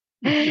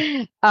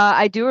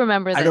 I do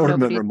remember that. I don't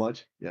remember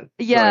much.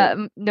 Yeah,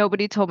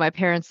 nobody told my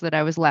parents that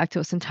I was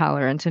lactose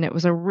intolerant, and it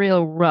was a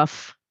real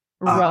rough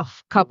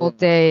couple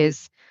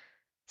days.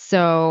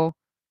 So,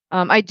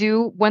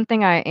 one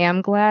thing I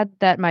am glad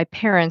that my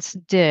parents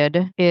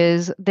did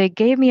is they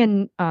gave me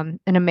an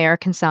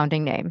American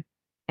sounding name,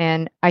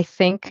 and I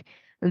think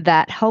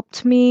that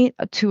helped me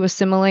to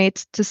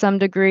assimilate to some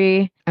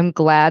degree. I'm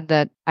glad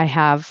that I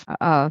have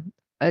a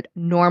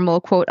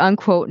normal quote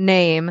unquote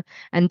name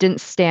and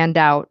didn't stand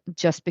out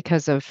just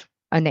because of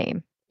a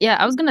name. Yeah,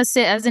 I was going to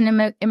say, as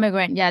an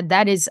immigrant,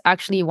 that is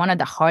actually one of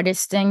the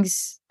hardest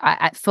things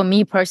for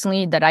me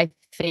personally that I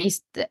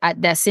faced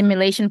at the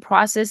assimilation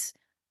process.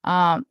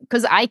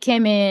 Because I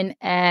came in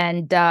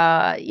and,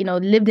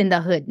 lived in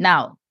the hood.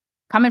 Now,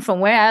 coming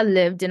from where I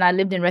lived, and I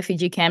lived in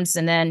refugee camps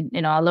and then,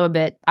 a little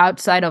bit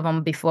outside of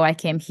them before I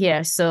came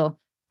here. So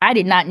I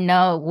did not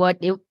know what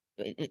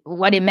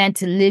it meant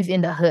to live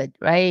in the hood,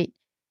 right?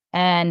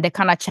 And the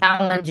kind of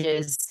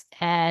challenges.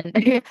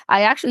 And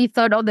I actually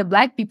thought all the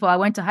Black people I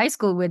went to high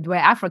school with were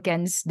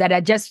Africans that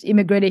had just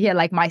immigrated here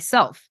like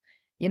myself.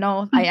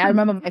 I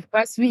remember my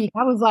first week,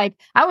 I was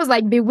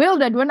like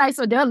bewildered when I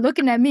saw they're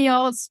looking at me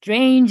all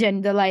strange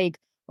and they're like,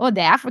 oh,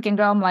 the African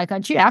girl. I'm like,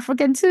 aren't you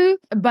African too?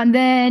 But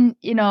then,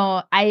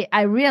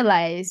 I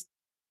realized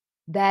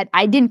that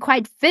I didn't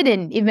quite fit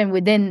in even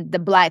within the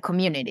Black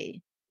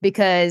community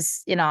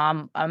because,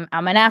 I'm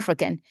an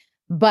African,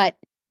 but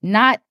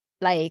not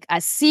like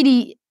a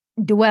city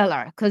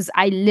dweller because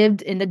I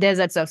lived in the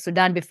deserts of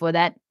Sudan before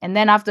that. And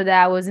then after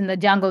that, I was in the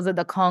jungles of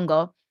the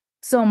Congo.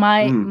 So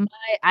my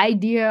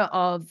idea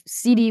of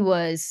city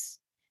was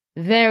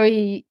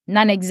very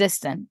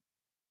non-existent.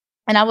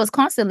 And I was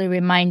constantly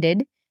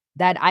reminded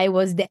that I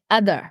was the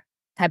other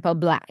type of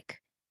Black.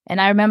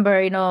 And I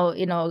remember,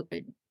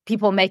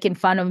 people making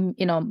fun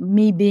of,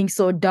 me being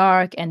so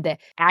dark and the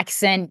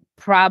accent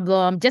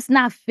problem, just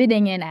not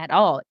fitting in at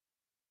all.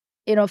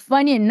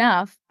 Funny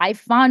enough, I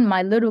found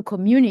my little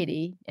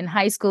community in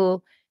high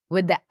school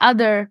with the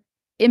other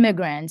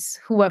immigrants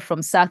who were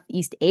from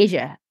Southeast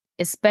Asia,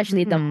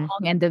 especially the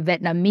Hmong and the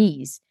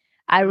Vietnamese.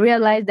 I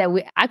realized that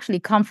we actually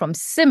come from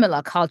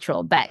similar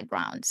cultural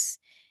backgrounds.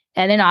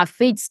 And then our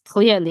fates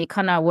clearly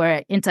kind of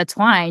were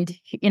intertwined,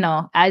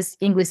 as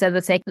English as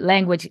a second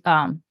language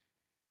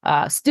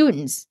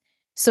students.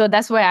 So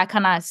that's where I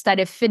kind of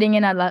started fitting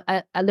in a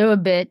little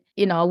bit.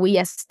 We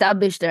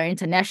established our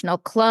international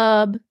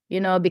club,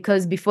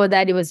 because before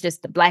that it was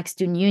just the Black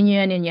Student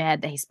Union and you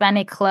had the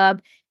Hispanic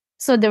Club.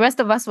 So the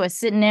rest of us were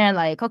sitting there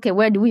like, okay,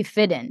 where do we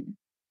fit in?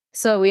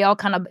 So we all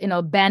kind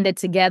of, banded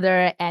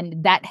together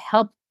and that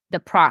helped the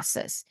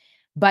process.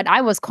 But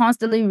I was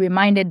constantly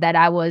reminded that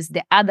I was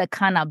the other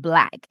kind of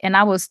Black. And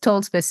I was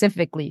told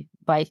specifically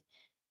by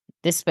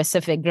this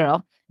specific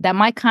girl that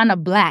my kind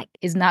of Black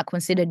is not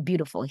considered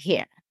beautiful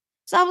here.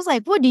 So I was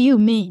like, what do you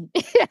mean?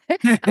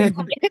 I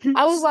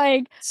was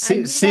like,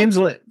 seems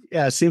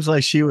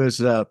like she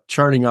was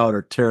charting out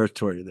her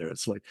territory there.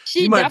 It's like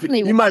she you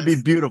might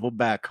be beautiful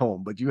back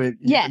home, but you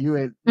ain't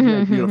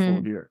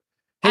beautiful here.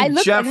 Hey,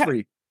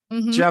 Geoffrey,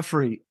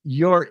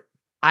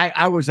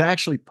 I was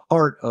actually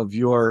part of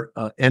your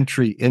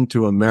entry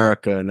into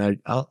America, and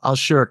I'll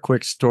share a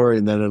quick story,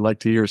 and then I'd like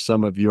to hear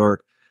some of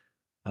your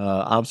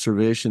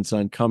observations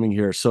on coming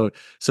here. So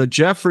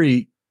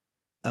Geoffrey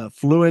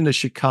flew into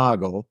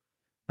Chicago,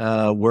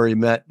 where he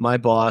met my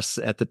boss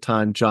at the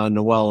time, John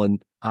Noel,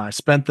 and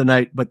spent the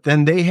night. But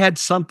then they had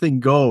something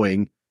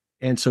going,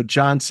 and so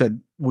John said,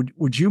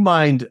 "Would you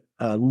mind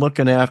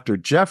looking after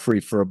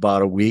Geoffrey for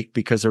about a week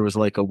because there was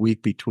like a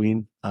week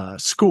between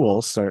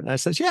schools starting?" I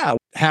said, "Yeah,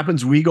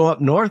 happens. We go up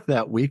north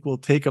that week. We'll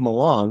take him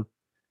along."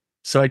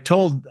 So I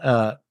told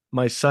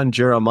my son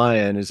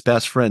Jeremiah and his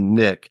best friend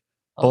Nick,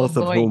 both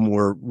of whom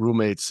were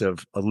roommates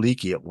of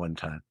Aliki at one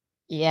time.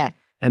 Yeah,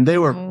 and they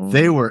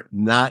were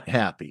not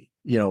happy.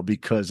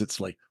 Because it's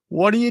like,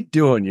 what are you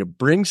doing? You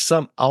bring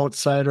some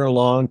outsider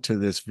along to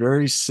this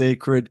very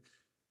sacred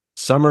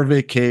summer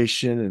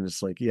vacation. And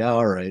it's like, yeah,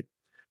 all right.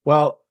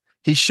 Well,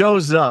 he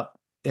shows up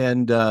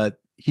and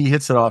he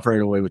hits it off right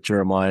away with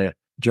Jeremiah.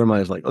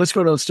 Jeremiah's like, let's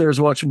go downstairs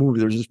and watch a movie.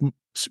 There's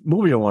this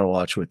movie I want to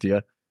watch with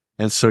you.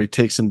 And so he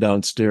takes him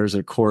downstairs. And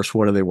of course,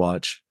 what do they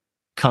watch?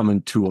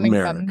 Coming to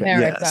America.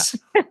 Yes.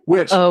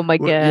 Which, oh my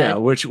God. Yeah.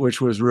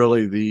 Which was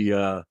really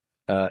the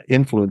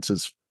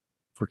influences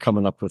for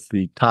coming up with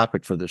the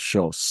topic for this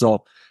show.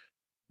 So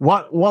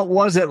what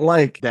was it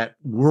like, that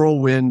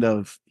whirlwind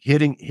of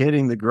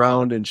hitting the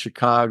ground in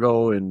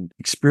Chicago and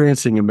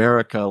experiencing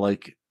America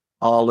like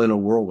all in a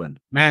whirlwind?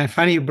 Man,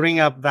 funny you bring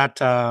up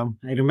that. I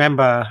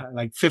remember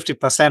like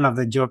 50% of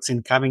the jokes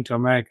in Coming to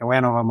America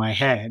went over my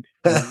head.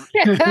 This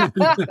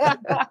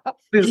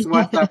is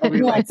what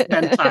we like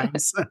 10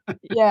 times.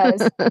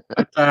 Yes.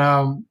 But,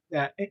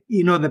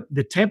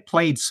 the tape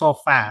played so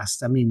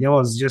fast. I mean, there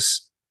was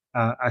just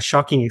a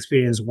shocking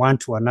experience one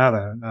to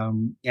another.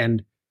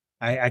 And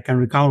I can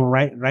recall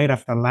right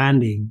after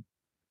landing,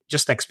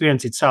 just the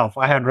experience itself.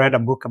 I had read a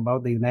book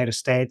about the United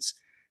States,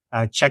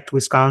 checked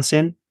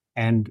Wisconsin,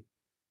 and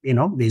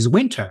there's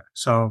winter.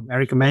 So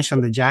Erika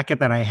mentioned the jacket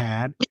that I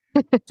had.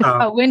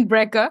 A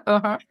windbreaker.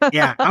 Uh-huh.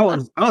 Yeah, I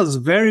was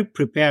very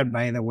prepared.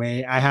 By the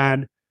way, I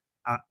had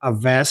a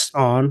vest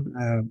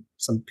on.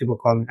 Some people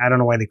call them, I don't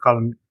know why they call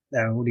them.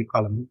 What do you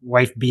call them?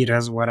 Wife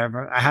beaters,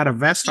 whatever. I had a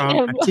vest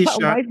on, a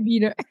t-shirt, wife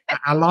beater,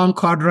 a long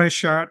corduroy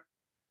shirt,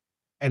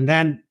 and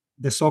then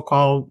the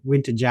so-called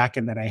winter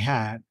jacket that I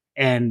had.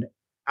 And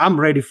I'm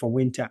ready for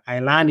winter. I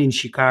land in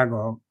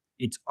Chicago.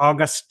 It's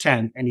August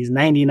 10th, and it's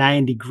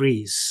 99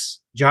 degrees.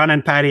 John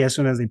and Patty, as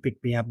soon as they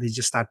pick me up, they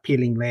just start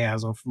peeling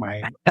layers off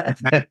my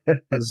back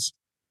because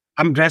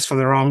I'm dressed for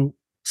the wrong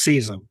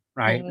season,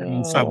 right? I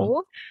mean,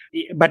 summer.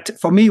 But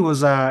for me, it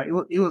was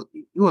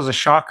a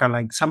shocker.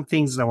 Like some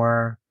things that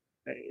were,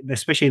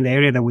 especially in the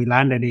area that we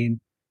landed in,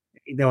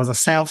 there was a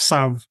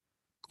self-serve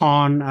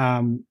corn,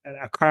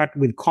 a cart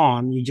with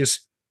corn. You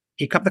just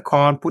pick up the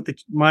corn, put the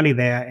money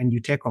there, and you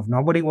take off.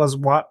 Nobody was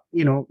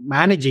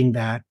managing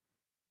that.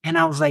 And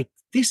I was like,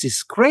 this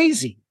is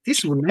crazy.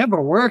 This will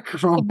never work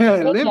from where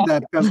I live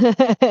that, because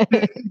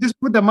just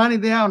put the money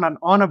there on an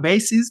honor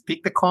basis,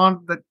 pick the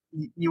corn that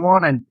you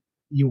want, and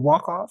you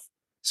walk off.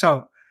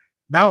 So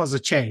that was a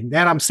change.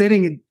 Then I'm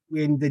sitting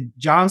in the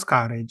John's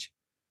cottage,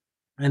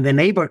 and the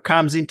neighbor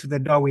comes into the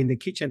doorway in the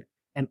kitchen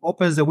and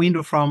opens the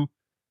window from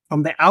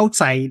the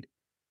outside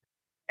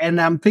And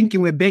I'm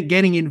thinking we're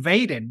getting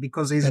invaded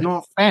because there's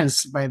no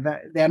fence by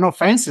that. There are no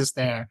fences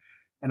there.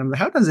 And I'm like,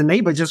 how does a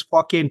neighbor just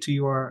walk into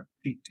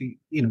to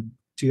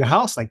your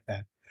house like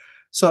that?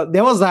 So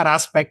there was that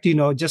aspect,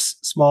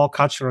 just small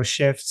cultural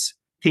shifts,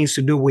 things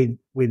to do with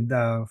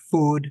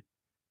food.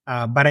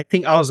 But I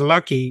think I was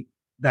lucky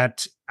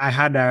that I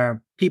had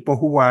people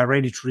who were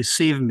ready to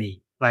receive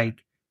me,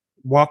 like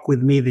walk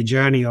with me the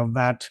journey of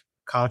that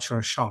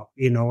cultural shock.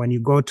 When you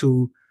go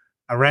to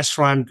a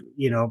restaurant,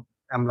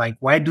 I'm like,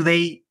 why do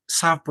they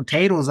serve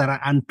potatoes that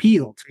are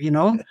unpeeled?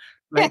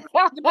 Like,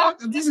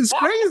 this is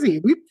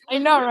crazy. I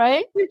know,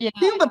 right? We Yeah.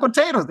 peel the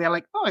potatoes. They're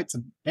like, oh, it's a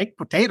baked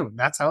potato.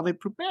 That's how they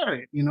prepare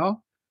it.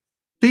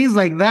 Things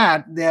like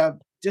that. They're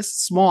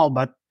just small,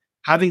 but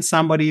having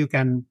somebody you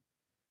can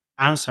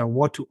answer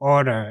what to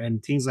order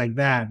and things like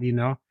that.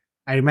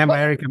 I remember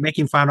Erika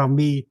making fun of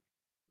me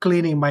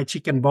cleaning my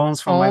chicken bones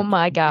from Oh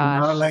my plate,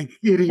 gosh. like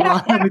eating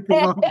everything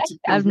off the chicken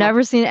I've bone.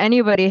 never seen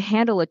anybody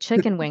handle a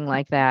chicken wing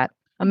like that.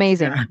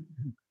 Amazing. Yeah.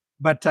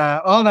 But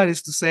all that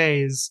is to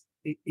say is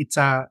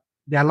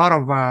there are a lot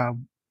of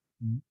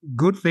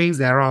good things.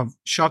 There are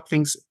shock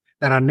things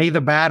that are neither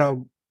bad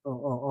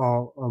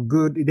or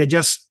good. They're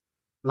just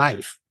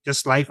life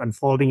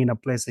unfolding in a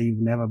place that you've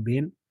never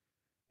been.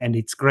 And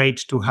it's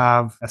great to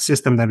have a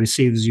system that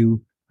receives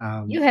you.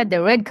 You had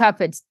the red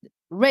carpet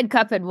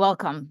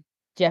welcome,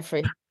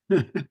 Geoffrey.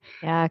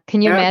 Yeah.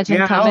 Can you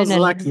imagine I coming was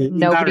and lucky in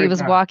that nobody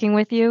was regard. walking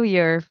with you?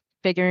 You're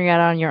figuring it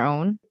out on your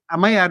own. I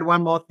might add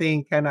one more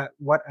thing, kind of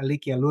what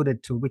Aliki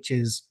alluded to, which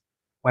is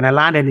when I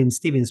landed in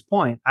Stevens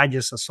Point, I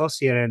just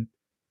associated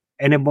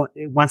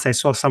anybody. Once I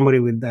saw somebody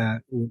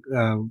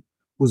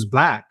who's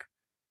Black,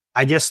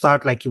 I just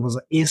thought like it was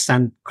an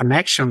instant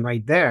connection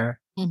right there.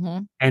 Mm-hmm.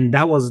 And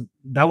that was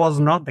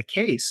not the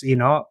case.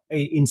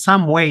 In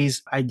some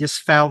ways, I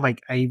just felt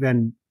like I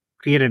even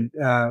created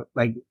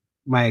like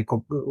my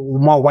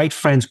more white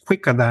friends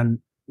quicker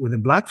than with the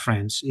Black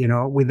friends.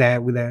 With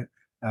the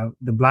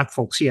Black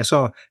folks here.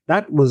 So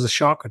that was a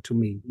shocker to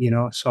me.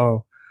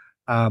 So,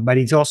 but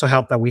it also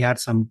helped that we had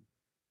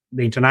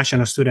the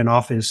International Student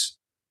Office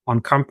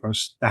on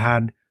campus that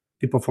had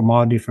people from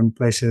all different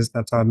places.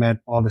 That's how I met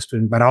all the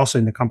students, but also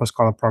in the campus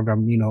scholar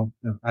program,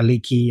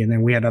 Aliki, and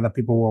then we had other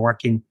people who were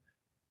working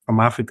from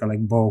Africa, like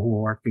Bo, who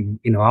were working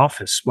in the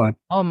office. But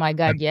Oh my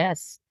God,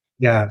 yes.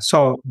 yeah,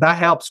 so that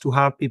helps to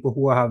have people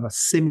who have a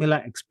similar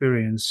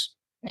experience.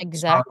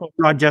 Exactly.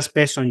 So not just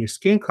based on your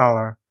skin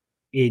color,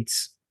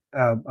 it's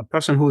a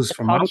person who's The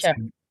from culture.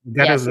 outside,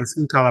 regardless Yes. of the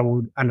skin color,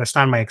 would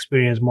understand my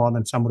experience more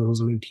than somebody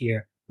who's lived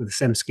here with the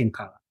same skin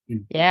color.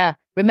 Yeah.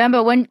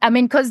 Remember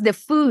because the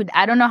food,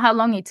 I don't know how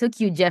long it took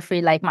you,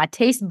 Geoffrey. Like my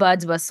taste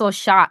buds were so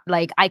sharp.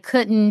 Like I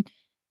think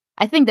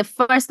the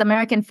first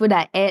American food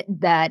I ate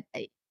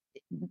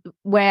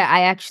where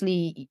I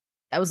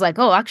was like,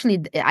 oh,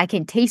 actually I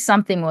can taste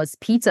something was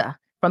pizza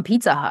from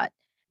Pizza Hut.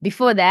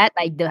 Before that,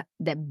 like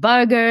the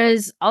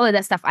burgers, all of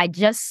that stuff, I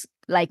just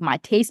like my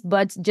taste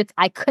buds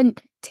I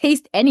couldn't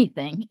taste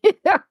anything.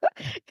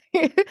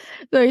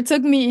 So it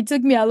took me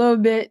a little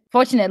bit.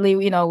 Fortunately,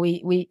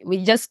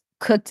 we just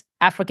cooked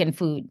African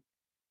food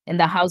in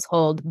the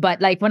household.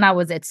 But like when I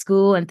was at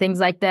school and things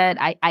like that,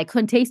 I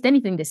couldn't taste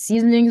anything. The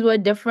seasonings were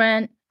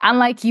different.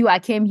 Unlike you, I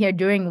came here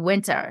during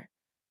winter.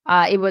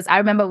 I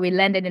remember we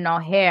landed in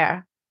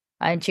O'Hare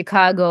in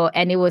Chicago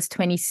and it was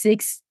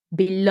 26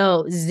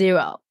 below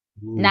zero.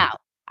 Ooh. Now,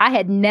 I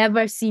had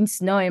never seen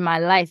snow in my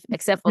life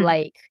except for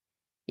like,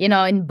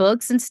 in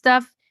books and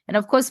stuff. And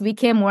of course, we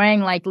came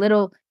wearing like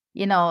little,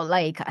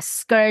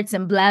 skirts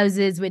and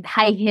blouses with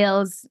high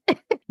heels.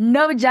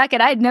 No jacket.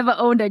 I'd never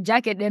owned a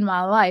jacket in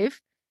my life.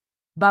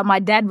 But my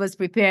dad was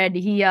prepared.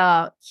 He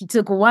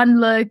took one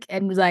look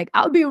and was like,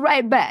 "I'll be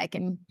right back,"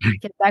 and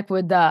came back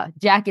with the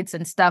jackets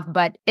and stuff.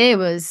 But it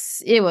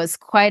was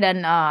quite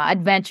an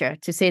adventure,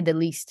 to say the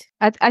least.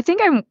 I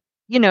think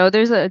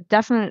there's a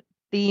definite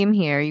theme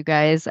here, you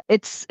guys.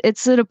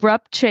 It's an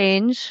abrupt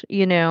change,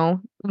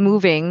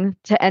 moving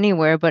to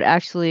anywhere, but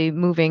actually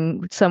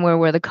moving somewhere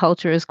where the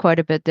culture is quite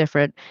a bit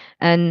different.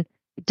 And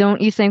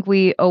don't you think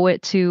we owe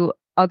it to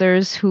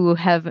others who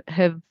have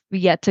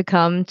yet to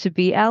come to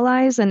be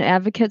allies and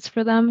advocates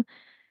for them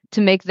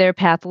to make their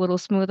path a little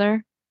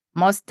smoother?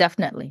 Most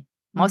definitely.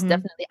 Most Mhm.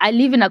 definitely. I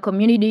live in a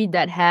community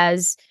that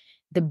has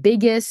the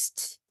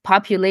biggest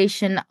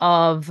population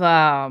of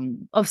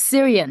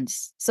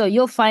Syrians. So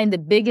you'll find the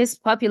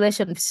biggest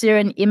population of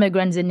Syrian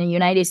immigrants in the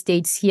United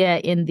States here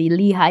in the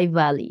Lehigh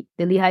Valley.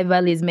 The Lehigh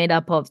Valley is made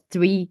up of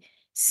 3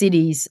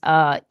 cities.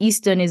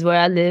 Easton is where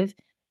I live,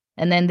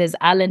 and then there's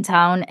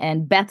Allentown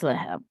and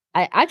Bethlehem.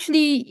 I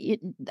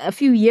actually, a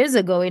few years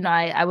ago,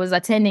 I was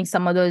attending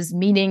some of those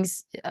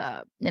meetings,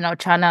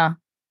 trying to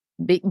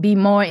be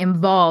more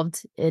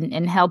involved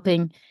in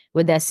helping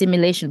with the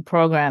assimilation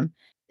program.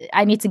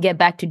 I need to get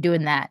back to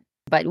doing that.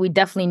 But we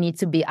definitely need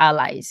to be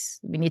allies.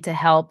 We need to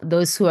help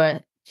those who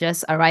are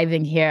just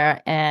arriving here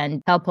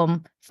and help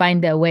them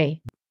find their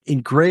way.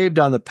 Engraved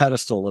on the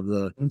pedestal of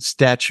the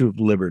Statue of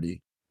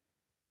Liberty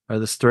are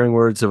the stirring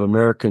words of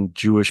American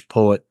Jewish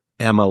poet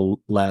Emma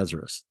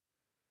Lazarus.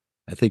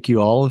 I think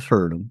you all have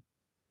heard them.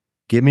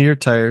 Give me your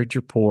tired,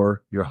 your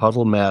poor, your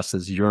huddled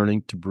masses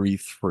yearning to breathe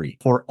free.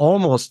 For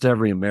almost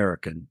every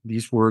American,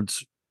 these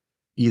words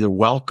either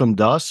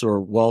welcomed us or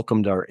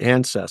welcomed our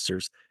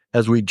ancestors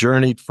as we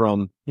journeyed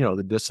from,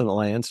 the distant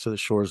lands to the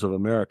shores of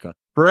America.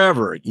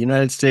 Forever, the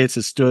United States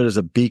has stood as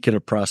a beacon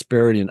of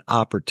prosperity and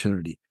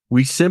opportunity.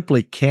 We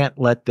simply can't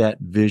let that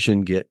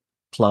vision get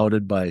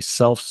clouded by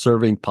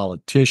self-serving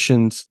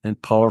politicians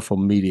and powerful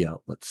media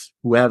outlets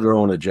who have their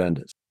own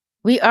agendas.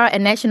 We are a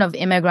nation of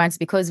immigrants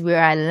because we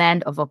are a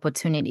land of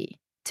opportunity.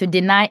 To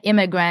deny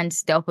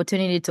immigrants the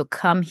opportunity to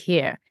come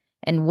here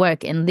and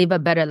work and live a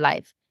better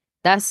life,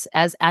 that's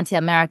as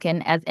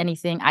anti-American as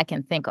anything I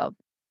can think of.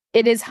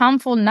 It is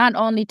harmful not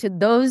only to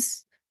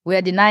those we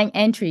are denying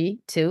entry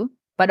to,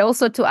 but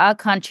also to our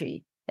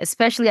country,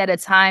 especially at a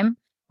time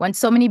when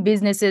so many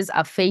businesses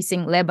are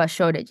facing labor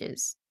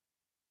shortages.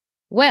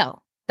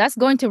 Well, that's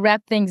going to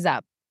wrap things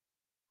up.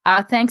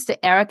 Our thanks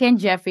to Erika and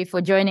Geoffrey for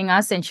joining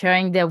us and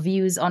sharing their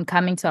views on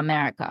coming to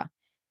America.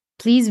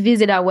 Please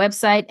visit our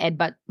website at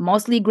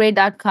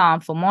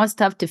butmostlygrey.com for more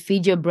stuff to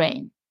feed your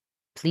brain.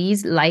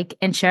 Please like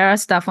and share our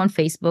stuff on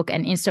Facebook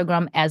and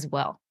Instagram as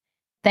well.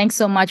 Thanks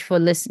so much for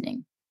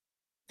listening.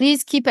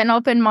 Please keep an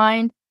open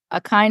mind, a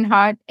kind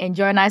heart, and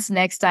join us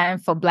next time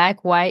for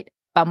Black, White,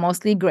 but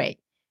Mostly Gray.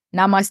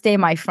 Namaste,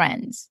 my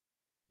friends.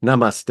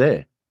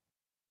 Namaste.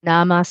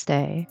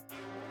 Namaste.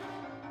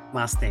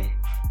 Namaste.